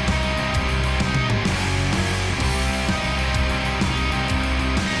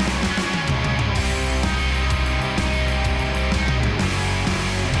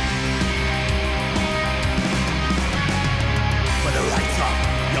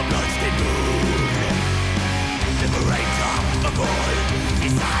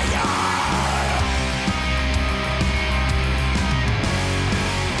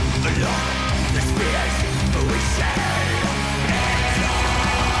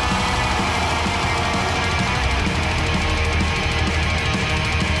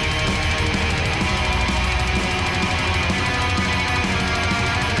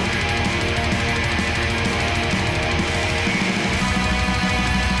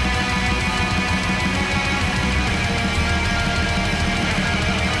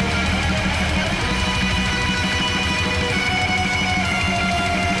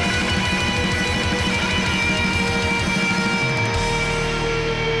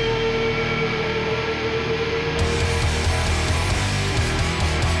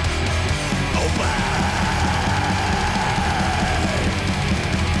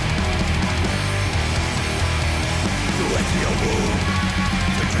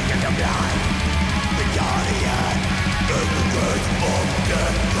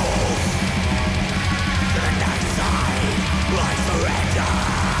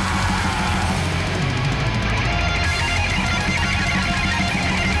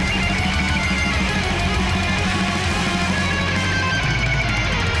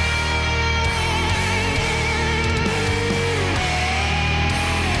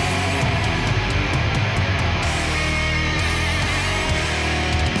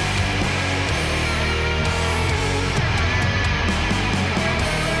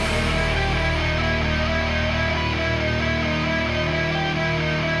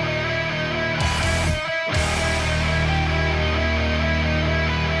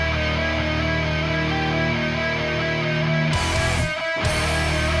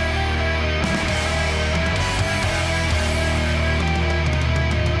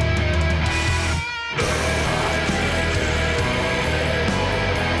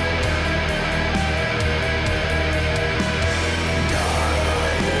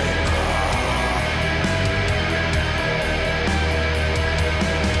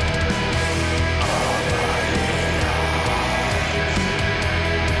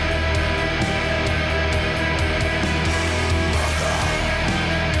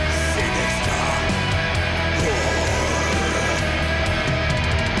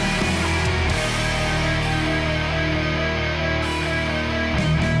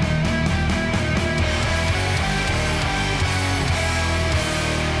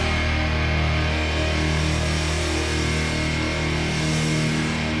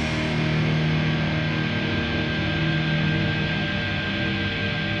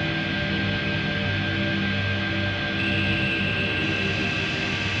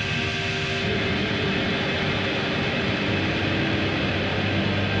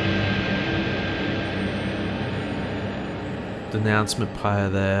 Denouncement Pyre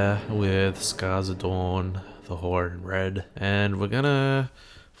there with Scars of Dawn, The Whore in Red. And we're gonna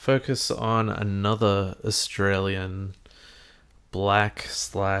focus on another Australian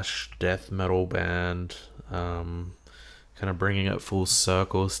black/death metal band, kind of bringing it full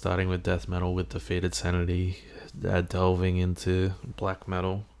circle, starting with death metal with Defeated Sanity, delving into black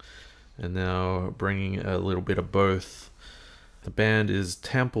metal, and now bringing a little bit of both. The band is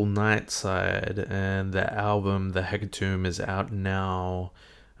Temple Nightside, and the album The Hecatomb is out now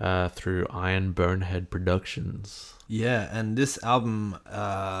through Iron Bonehead Productions. Yeah, and this album,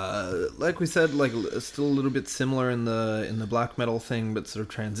 like we said, like still a little bit similar in the black metal thing, but sort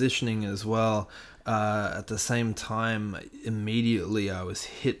of transitioning as well. At the same time, immediately I was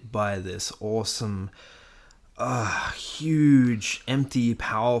hit by this awesome, huge, empty,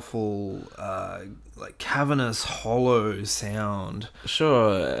 powerful, like cavernous, hollow sound.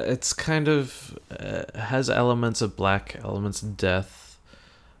 Sure, it's kind of has elements of black, elements of death.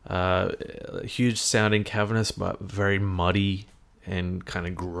 Huge sounding, cavernous, but very muddy and kind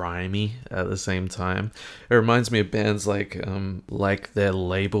of grimy at the same time. It reminds me of bands like their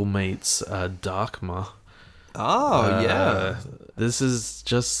label mates, Darkma. Oh, yeah. This is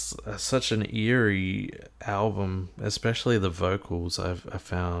just such an eerie album, especially the vocals. I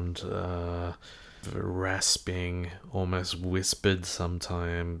found rasping, almost whispered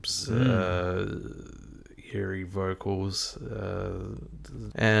sometimes, eerie vocals.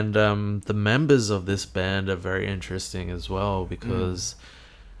 And the members of this band are very interesting as well, because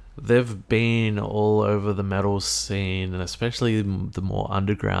they've been all over the metal scene, and especially the more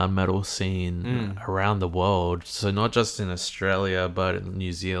underground metal scene around the world. So not just in Australia, but in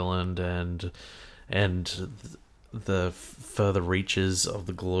New Zealand and the further reaches of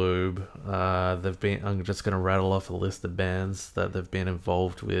the globe. They've been. I'm just going to rattle off a list of bands that they've been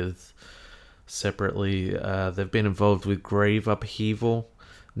involved with separately. They've been involved with Grave Upheaval,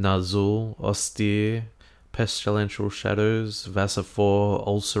 Nazul, Austere, Pestilential Shadows, Vassifor,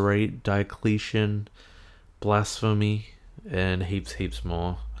 Ulcerate, Diocletian, Blasphemy, and heaps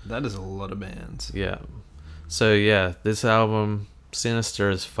more. That is a lot of bands. Yeah. So yeah, this album, sinister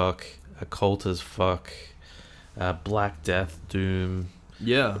as fuck, occult as fuck, Black Death, Doom.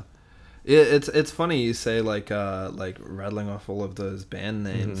 Yeah. It's funny you say like rattling off all of those band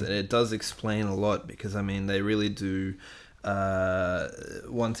names. It does explain a lot, because I mean they really do.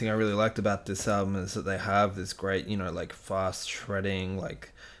 One thing I really liked about this album is that they have this great, like fast shredding,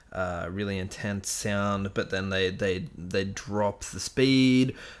 like really intense sound, but then they drop the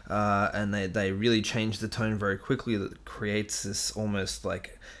speed, and they really change the tone very quickly. That creates this almost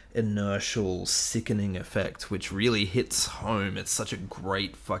like inertial, sickening effect, which really hits home. It's such a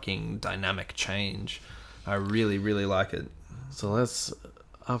great fucking dynamic change. I really, really like it. So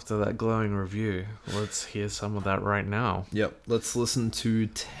after that glowing review, let's hear some of that right now. Yep, let's listen to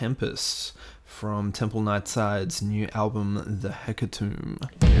Tempest from Temple Nightside's new album, The Hecatomb.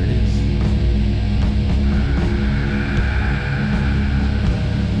 Here it is.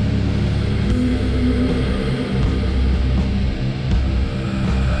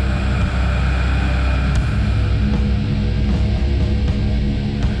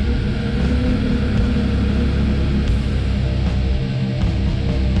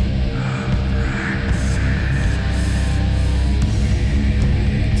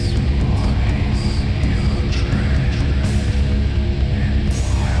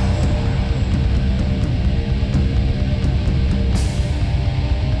 Wild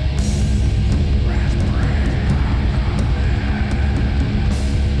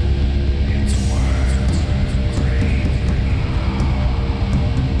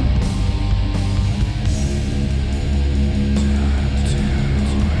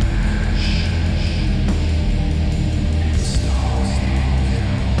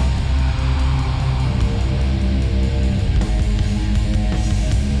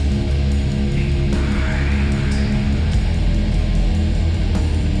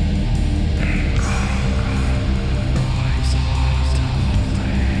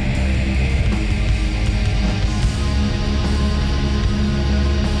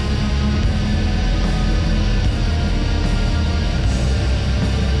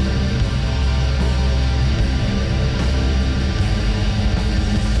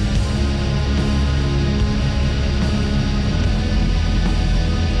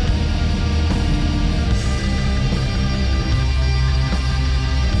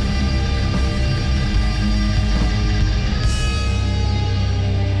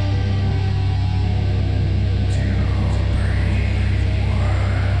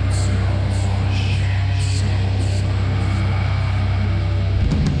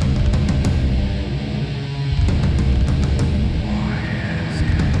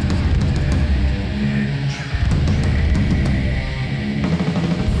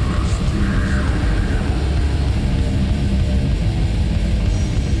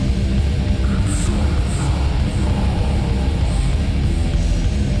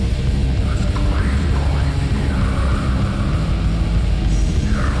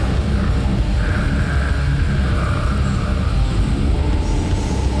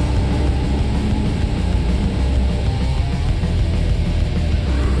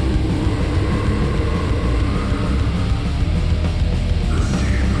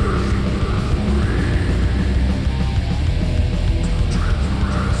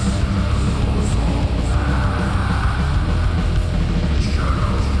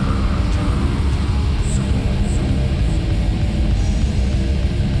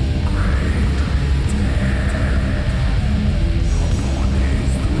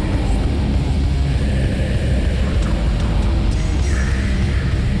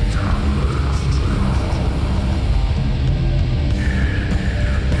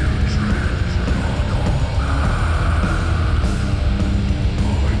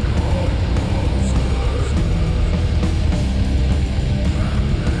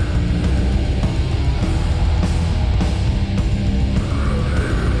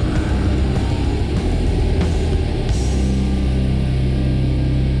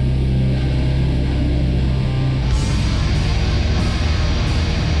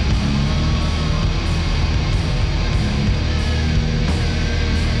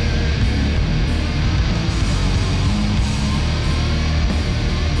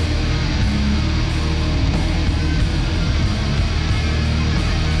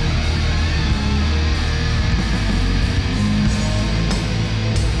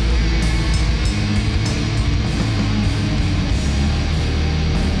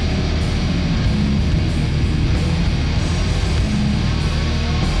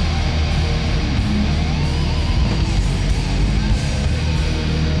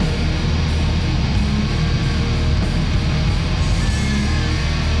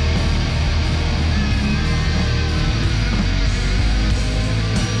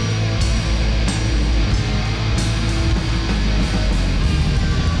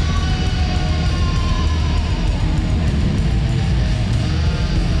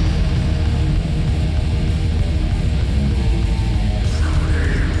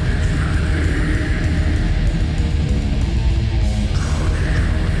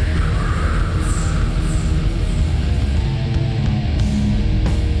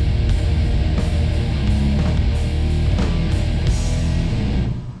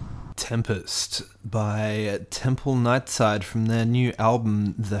Tempest by Temple Nightside from their new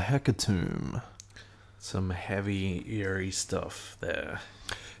album, The Hecatomb. Some heavy, eerie stuff there.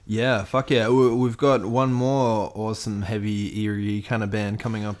 Yeah, fuck yeah. We've got one more awesome, heavy, eerie kind of band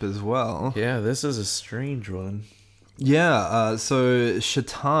coming up as well. Yeah, this is a strange one. Yeah, so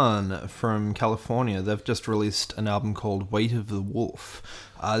Shaitan from California, they've just released an album called Weight of the Wolf.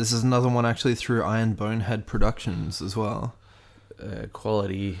 This is another one actually through Iron Bonehead Productions as well.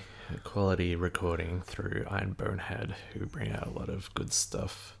 Quality recording through Iron Bonehead, who bring out a lot of good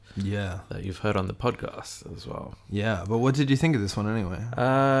stuff. Yeah. That you've heard on the podcast as well. Yeah, but what did you think of this one anyway?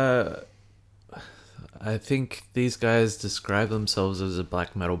 I think these guys describe themselves as a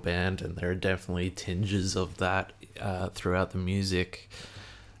black metal band, and there are definitely tinges of that throughout the music.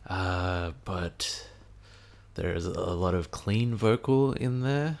 But there's a lot of clean vocal in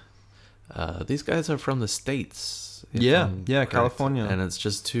there. These guys are from the States. Yeah, California. And it's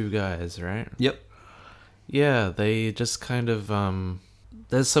just two guys, right? Yep. Yeah, they just kind of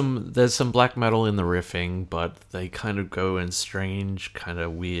there's some black metal in the riffing, but they kind of go in strange, kind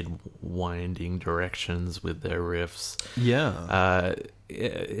of weird, winding directions with their riffs. Yeah.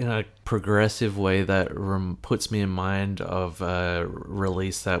 In a progressive way that puts me in mind of a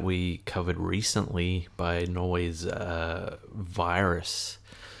release that we covered recently by Norway's Virus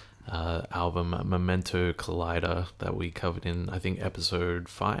album, Memento Collider, that we covered in, I think, episode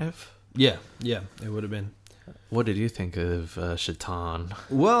 5. Yeah, it would have been. What did you think of Shaitan?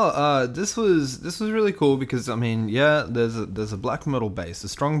 Well, this was really cool because, I mean, yeah, there's a black metal bass, a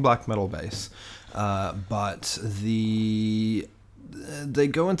strong black metal bass, but they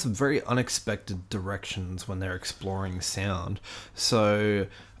go into very unexpected directions when they're exploring sound. So,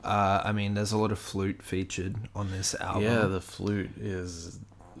 I mean, there's a lot of flute featured on this album. Yeah, the flute is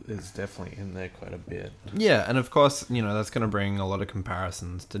definitely in there quite a bit. Yeah, and of course, you know, that's going to bring a lot of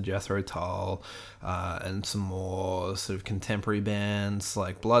comparisons to Jethro Tull and some more sort of contemporary bands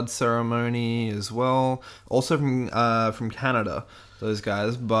like Blood Ceremony as well. Also from Canada, those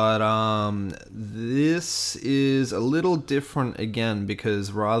guys. But this is a little different again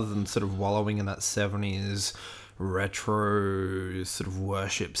because rather than sort of wallowing in that 70s retro sort of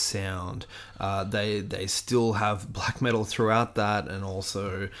worship sound, they still have black metal throughout that, and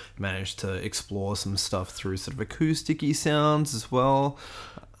also manage to explore some stuff through sort of acoustic-y sounds as well.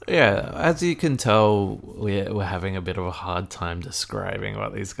 Yeah, as you can tell, we're having a bit of a hard time describing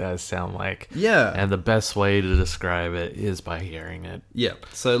what these guys sound like. Yeah. And the best way to describe it is by hearing it. Yeah,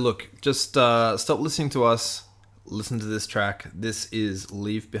 so look, just stop listening to us. Listen to this track. This is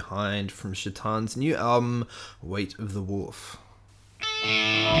Leave Behind from Shaitan's new album, Weight of the Wolf.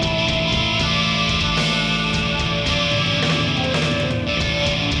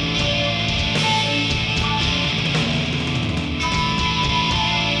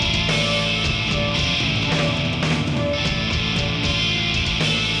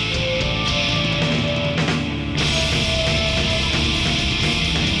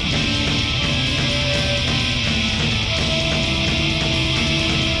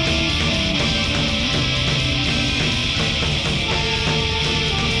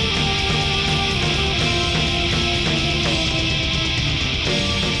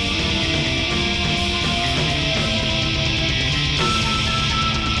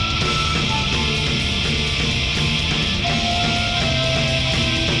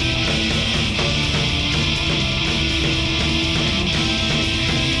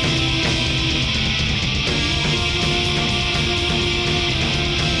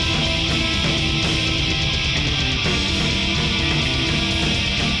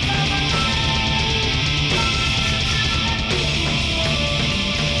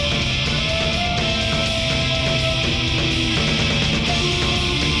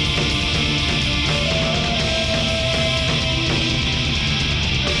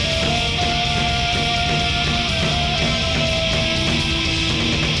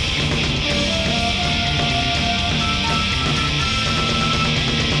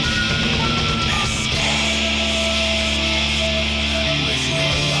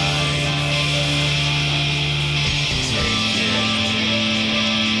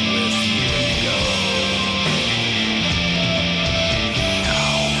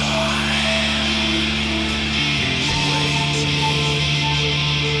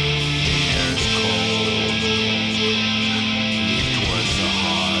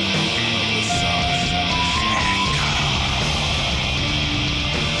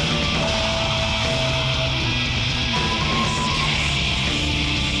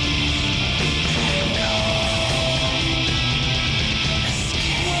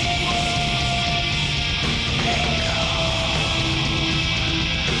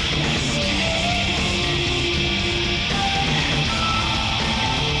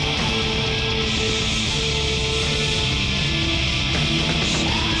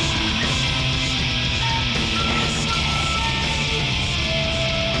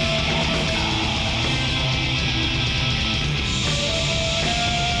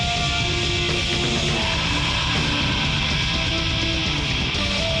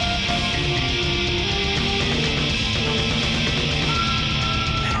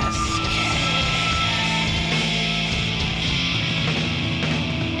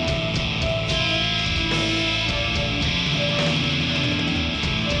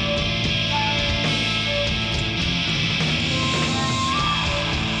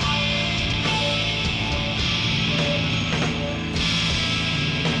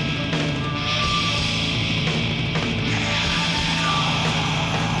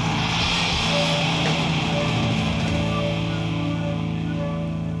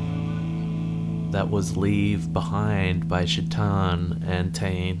 was Leave Behind by Shaitan and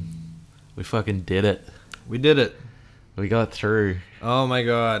Tane. We fucking did it. We did it. We got through. Oh my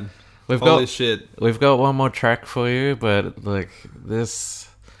god. We've Shit. got one more track for you, but like this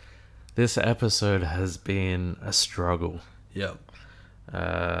episode has been a struggle. Yep.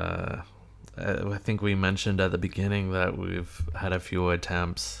 I think we mentioned at the beginning that we've had a few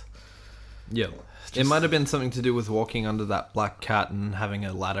attempts. Yep. It might have been something to do with walking under that black cat and having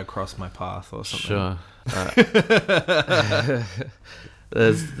a ladder cross my path or something. Sure.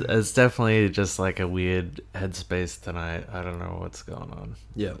 There's definitely just like a weird headspace tonight. I don't know what's going on.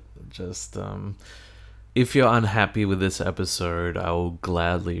 Yeah. Just if you're unhappy with this episode, I will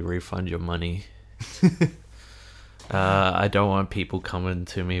gladly refund your money. I don't want people coming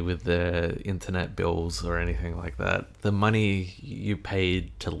to me with their internet bills or anything like that. The money you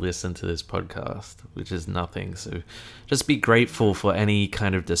paid to listen to this podcast, which is nothing. So just be grateful for any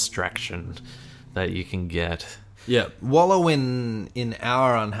kind of distraction that you can get. Yeah. Wallow in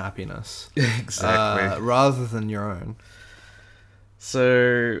our unhappiness. Exactly. Rather than your own.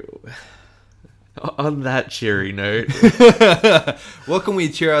 So, on that cheery note, What can we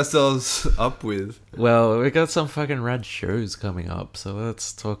cheer ourselves up with? well, we got some fucking rad shows coming up, so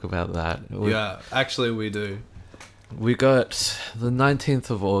let's talk about that. Yeah, actually we do. We got the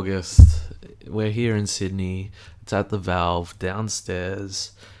 19th of August. We're here in Sydney. It's at the Valve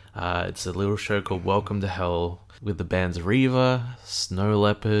downstairs. It's a little show called Welcome to Hell with the bands Riva, Snow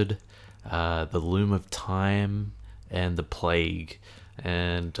Leopard, The Loom of Time, and The Plague.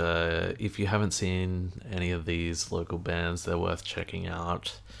 And if you haven't seen any of these local bands, they're worth checking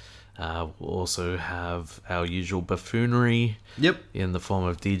out. We'll also have our usual buffoonery. Yep. In the form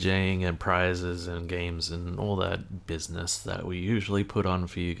of DJing and prizes and games and all that business that we usually put on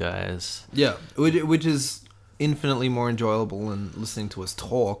for you guys. Yeah, which is infinitely more enjoyable than listening to us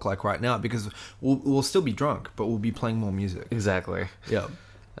talk like right now, because we'll still be drunk, but we'll be playing more music. Exactly. Yeah.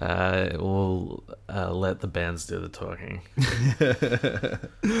 We'll let the bands do the talking.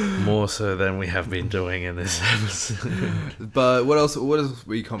 More so than we have been doing in this episode. But what else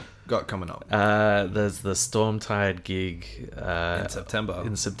we got coming up? There's the Stormtide gig In September.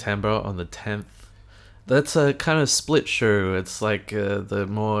 In September on the 10th. That's a kind of split show. It's like the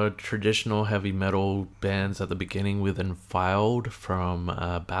more traditional heavy metal bands at the beginning with Enfiled from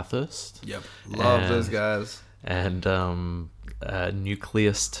Bathurst. Yep. Love And- those guys. And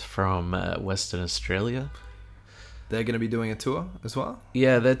Nucleist from Western Australia. They're going to be doing a tour as well?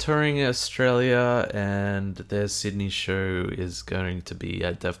 Yeah, they're touring Australia, and their Sydney show is going to be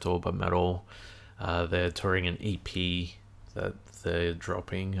at Death to All But Metal. They're touring an EP that they're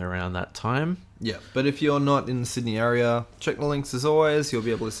dropping around that time. Yeah, but if you're not in the Sydney area, check the links as always. You'll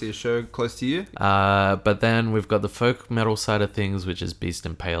be able to see a show close to you. But then we've got the folk metal side of things, which is Beast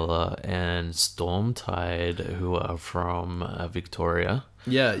Impaler and Stormtide, who are from Victoria.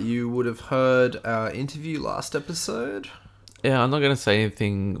 Yeah, you would have heard our interview last episode. Yeah, I'm not going to say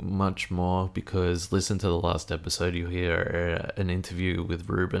anything much more because listen to the last episode, you'll hear an interview with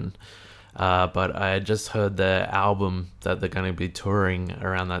Ruben. But I just heard their album that they're going to be touring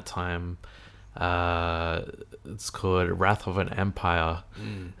around that time. It's called Wrath of an Empire.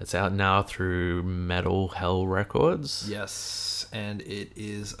 It's out now through Metal Hell Records. Yes, and it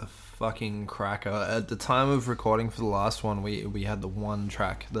is a fucking cracker. At the time of recording for the last one, we had the one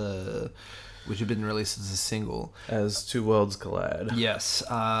track, which had been released as a single. As Two Worlds Collide. Yes,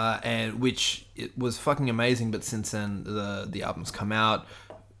 and which it was fucking amazing. But since then, the album's come out.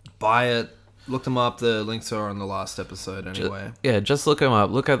 Buy it. Look them up. The links are on the last episode anyway. Just look them up.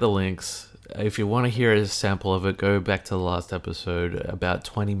 Look at the links. If you want to hear a sample of it, go back to the last episode, about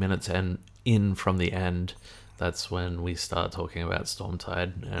 20 minutes in from the end. That's when we start talking about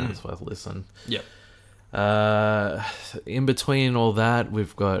Stormtide, and it's worth listening. Yep. In between all that,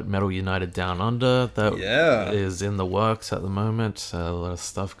 we've got Metal United Down Under that is in the works at the moment. A lot of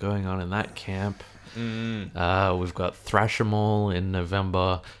stuff going on in that camp. We've got Thrashamall in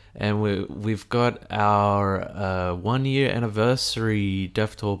November, and we've got our 1 year anniversary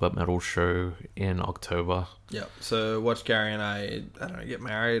Death to All But Metal show in October. Yeah. So watch Gary and I don't know, get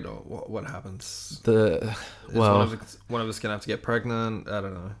married, or what happens? Is one of us gonna have to get pregnant. I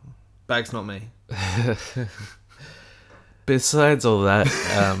don't know. Bag's not me. Besides all that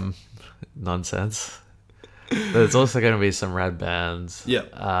nonsense, there's also going to be some rad bands.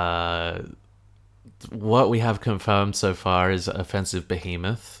 Yeah. What we have confirmed so far is Offensive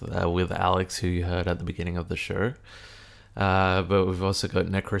Behemoth with Alex, who you heard at the beginning of the show. But we've also got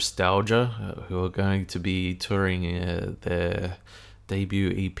Necrostalgia, who are going to be touring their debut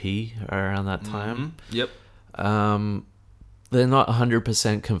EP around that time. Yep. they're not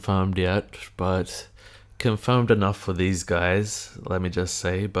 100% confirmed yet, but confirmed enough for these guys, let me just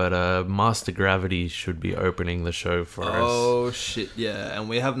say. But Master Gravity should be opening the show for us. Oh shit, yeah. And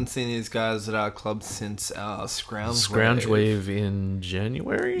we haven't seen these guys at our club since our Scrounge Wave in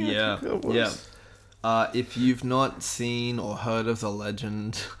January? I think it was. If you've not seen or heard of the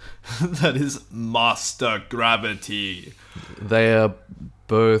legend that is Master Gravity, They are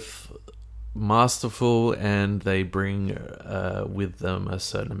both masterful, and they bring with them a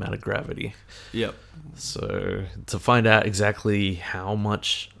certain amount of gravity. yep. So to find out exactly how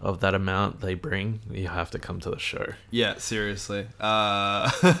much of that amount they bring, you have to come to the show. Yeah, seriously.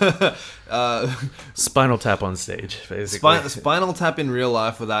 Spinal Tap on stage, basically. Spinal Tap in real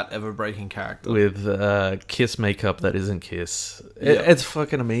life without ever breaking character. With Kiss makeup that isn't Kiss. Yeah. It's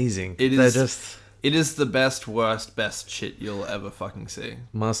fucking amazing. It They're is- just It is the best, worst, best shit you'll ever fucking see.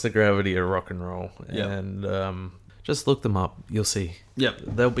 Master Gravity of rock and roll. Yeah. And just look them up. You'll see. Yep.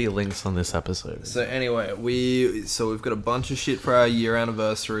 There'll be links on this episode. So anyway, we've got a bunch of shit for our year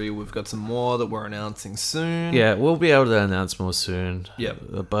anniversary. We've got some more that we're announcing soon. Yeah, we'll be able to announce more soon.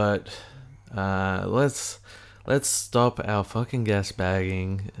 Yep. But let's stop our fucking gas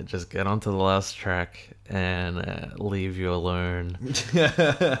bagging. Just get onto the last track and leave you alone.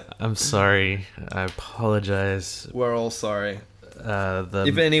 I'm sorry. I apologize. We're all sorry. If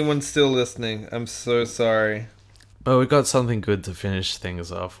If anyone's still listening, I'm so sorry. But we got something good to finish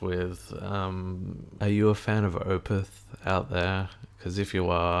things off with. Are you a fan of Opeth out there? Because if you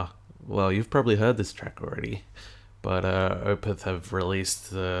are, well, you've probably heard this track already. But Opeth have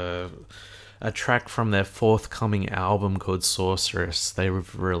released a track from their forthcoming album called Sorceress.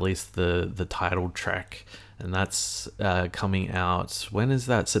 They've released the title track, and that's coming out. When is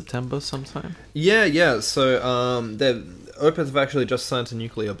that? September sometime? Yeah. So Opeth have actually just signed to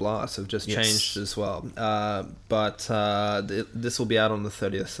Nuclear Blast. Have just Yes. changed as well. But this will be out on the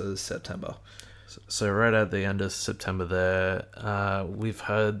 30th of September. So right at the end of September there, we've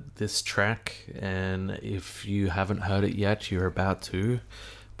heard this track, and if you haven't heard it yet, you're about to.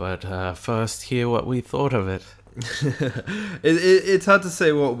 But first, hear what we thought of it. It's hard to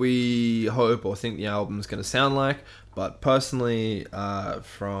say what we hope or think the album's going to sound like, but personally,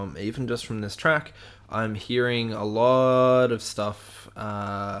 from this track, I'm hearing a lot of stuff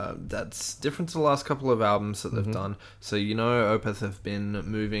that's different to the last couple of albums that they've done. So, Opeth have been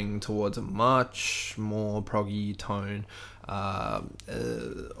moving towards a much more proggy tone.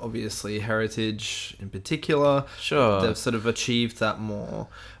 Obviously, Heritage in particular. Sure. They've sort of achieved that more.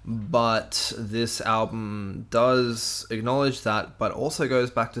 But this album does acknowledge that, but also goes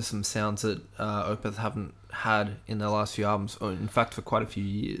back to some sounds that Opeth haven't had in their last few albums, or in fact for quite a few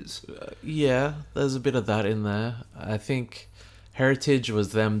years. Yeah, there's a bit of that in there. I think Heritage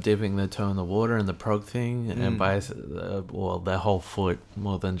was them dipping their toe in the water and the prog thing, and by their whole foot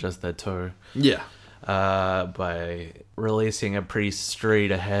more than just their toe. Yeah. By releasing a pretty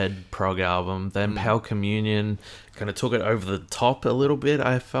straight ahead prog album. Then Pale Communion kind of took it over the top a little bit,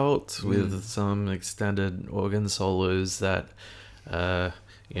 I felt, with some extended organ solos that,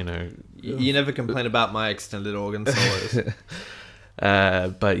 You never complain about my extended organ solos.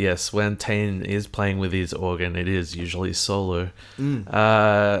 but yes, when Tane is playing with his organ, it is usually solo.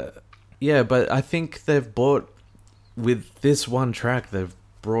 Yeah, but I think they've brought, with this one track, they've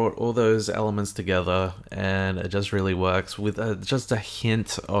brought all those elements together, and it just really works with just a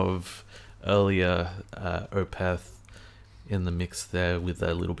hint of earlier Opeth in the mix there, with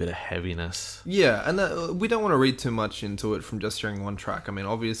a little bit of heaviness. Yeah, and we don't want to read too much into it from just hearing one track. I mean,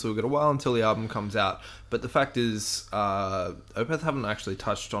 obviously we've got a while until the album comes out, but the fact is, Opeth haven't actually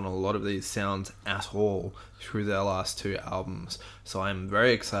touched on a lot of these sounds at all through their last two albums, so I'm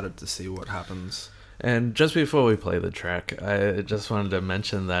very excited to see what happens. And just before we play the track, I just wanted to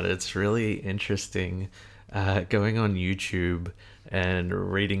mention that it's really interesting going on YouTube and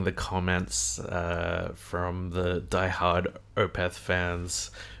reading the comments from the diehard Opeth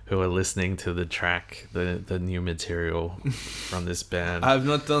fans who are listening to the track, the new material from this band. I have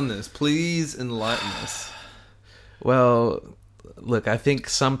not done this. Please enlighten us. Well, look, I think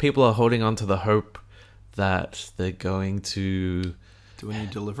some people are holding on to the hope that they're going to... Do a new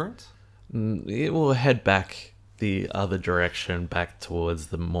Deliverance? It will head back the other direction, back towards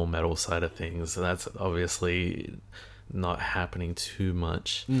the more metal side of things. And that's obviously not happening too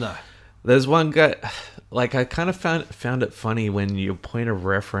much. No. There's one guy, like, I kind of found it funny when your point of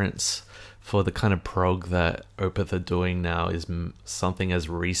reference for the kind of prog that Opeth are doing now is something as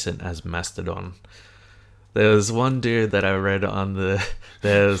recent as Mastodon. There was one dude that I read on the.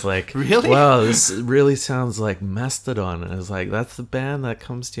 There was like, Really? wow, this really sounds like Mastodon. And I was like, that's the band that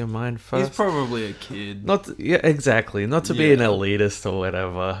comes to your mind He's first. probably a kid. Yeah, exactly. Not to be an Yeah. elitist or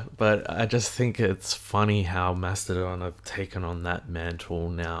whatever, but I just think it's funny how Mastodon have taken on that mantle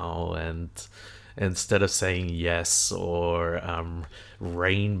now, and instead of saying Yes or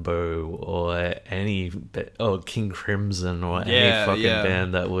Rainbow or King Crimson or any Yeah, fucking yeah.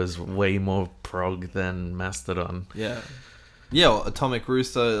 band that was way more prog than Mastodon. Yeah. Yeah, well, Atomic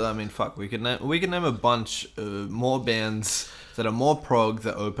Rooster. I mean, fuck. We could name a bunch more bands that are more prog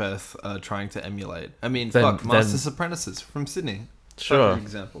that Opeth are trying to emulate. I mean, Masters Apprentices from Sydney. Sure. For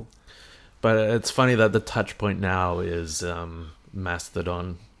example. But it's funny that the touch point now is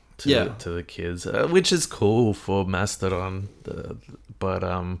Mastodon to the kids, which is cool for Mastodon. But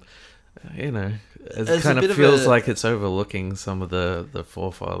you know, As it a kind bit of of feels a- like it's overlooking some of the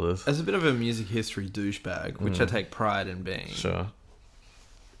forefathers. As a bit of a music history douchebag, which I take pride in being, Sure.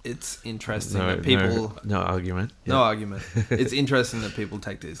 it's interesting No, that people... no argument. No Yeah. argument. It's interesting that people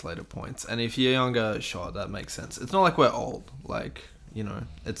take these later points. And if you're younger, sure, that makes sense. It's not like we're old. Like, you know,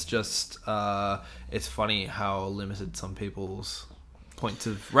 it's just... it's funny how limited some people's points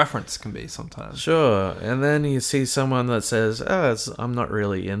of reference can be sometimes. Sure, and then you see someone that says, I'm not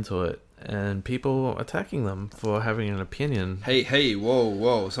really into it, and people attacking them for having an opinion Hey,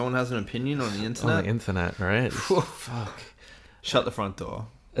 whoa. Someone has an opinion on the on internet? the internet, right? Fuck. Shut the front door.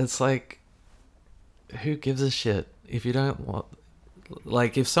 It's like, who gives a shit if you don't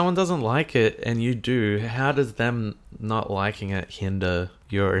like, if someone doesn't like it and you do, how does them not liking it hinder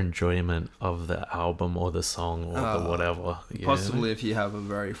your enjoyment of the album or the song or the whatever? you know? Possibly if you have a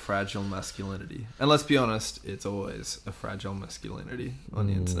very fragile masculinity. And let's be honest, it's always a fragile masculinity on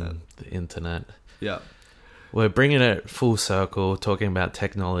the internet. The internet. Yeah. We're bringing it full circle, talking about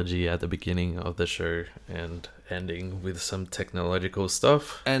technology at the beginning of the show and ending with some technological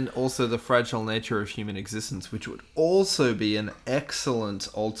stuff. And also the fragile nature of human existence, which would also be an excellent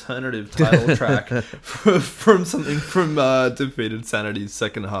alternative title track from something from Defeated Sanity's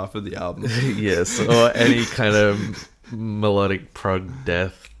second half of the album. Yes, or any kind of melodic prog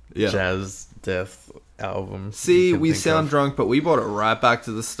death, Yeah. jazz death album. you See, can we think sound of. drunk, but we brought it right back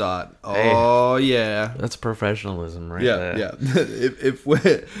to the start. Hey. Oh, yeah. That's professionalism right Yeah, there. yeah. if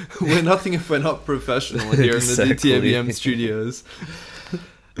we're nothing if we're not professional here Exactly. in the DTABM studios.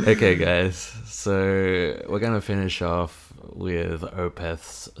 Okay, guys. So we're gonna finish off with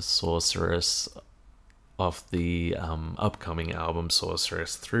Opeth's Sorceress off the upcoming album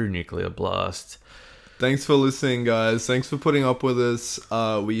Sorceress through Nuclear Blast. Thanks for listening, guys. Thanks for putting up with us.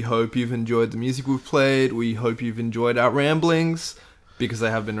 We hope you've enjoyed the music we've played. We hope you've enjoyed our ramblings, because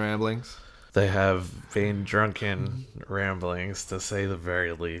they have been ramblings. They have been drunken ramblings, to say the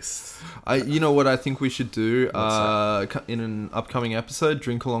very least. You know what I think we should do What's in an upcoming episode?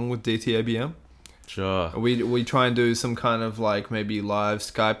 Drink along with DTABM. Sure. We try and do some kind of like maybe live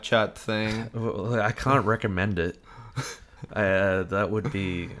Skype chat thing. Well, I can't recommend it. That would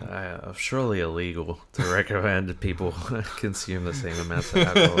be surely illegal to recommend people consume the same amounts of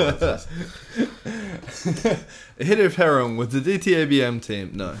alcohol as us. A hit of heroin with the DTABM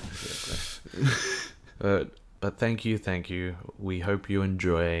team. No. But thank you. We hope you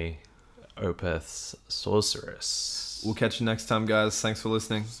enjoy Opeth's Sorceress. We'll catch you next time, guys. Thanks for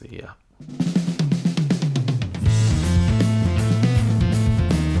listening. See ya.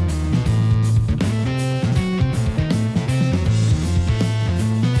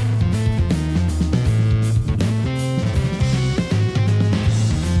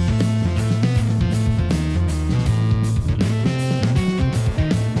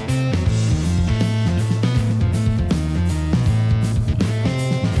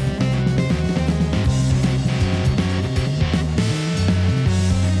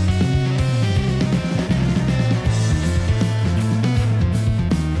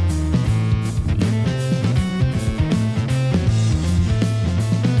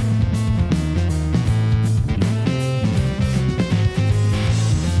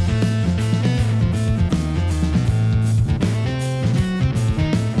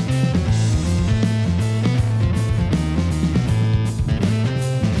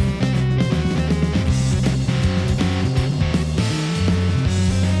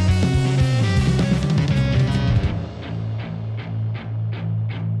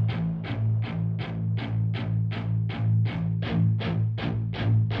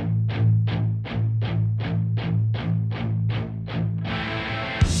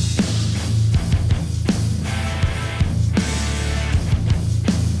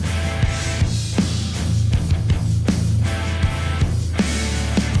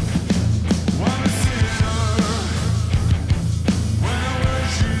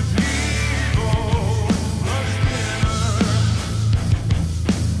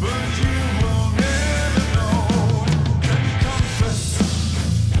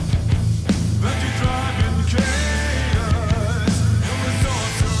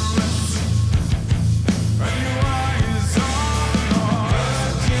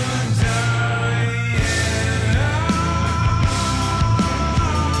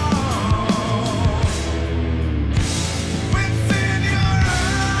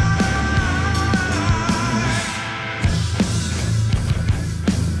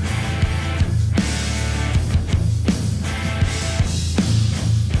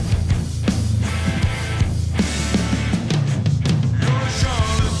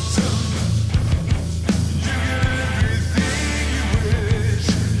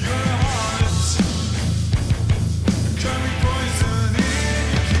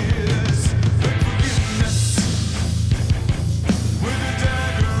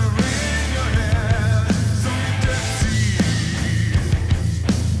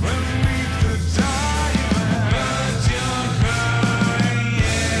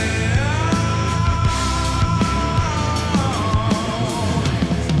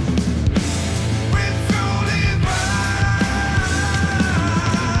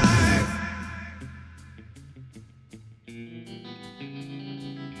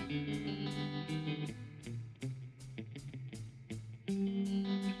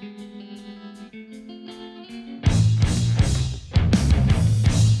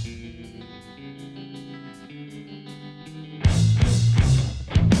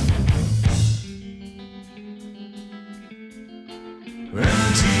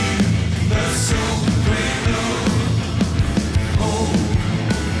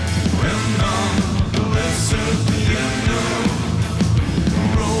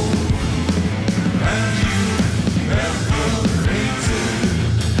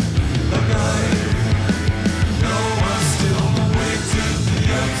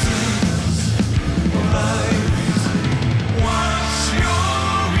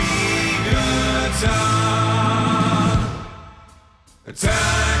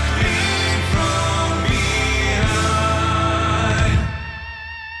 Attack me from behind.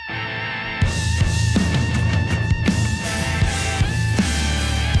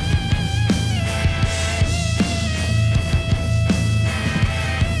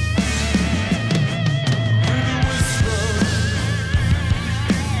 With a whisper,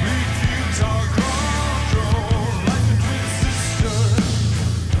 we keep our control like a twin sister.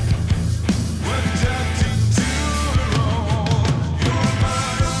 We're adapting to the role. You're my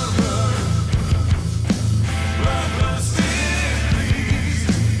lover, bloodlusting please.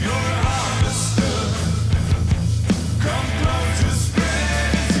 You're a harvester. Come close to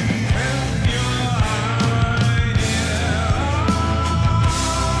spread and you're hiding.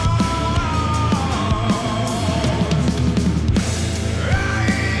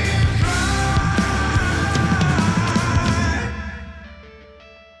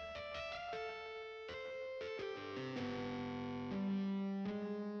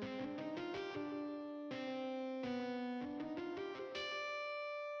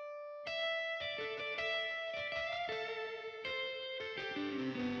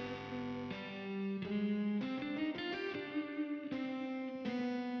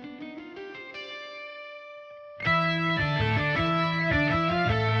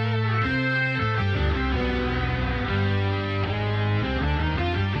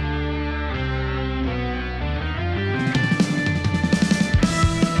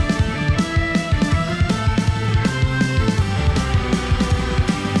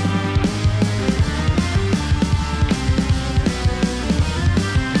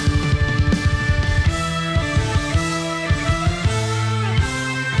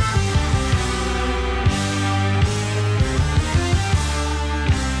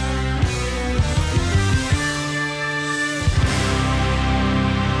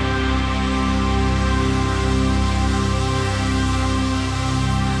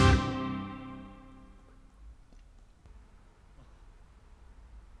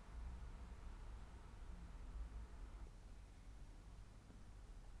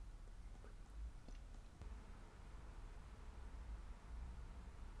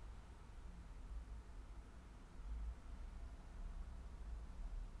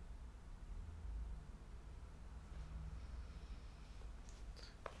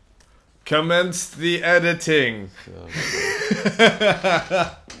 Commence the editing. Oh,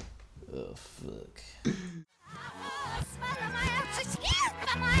 fuck.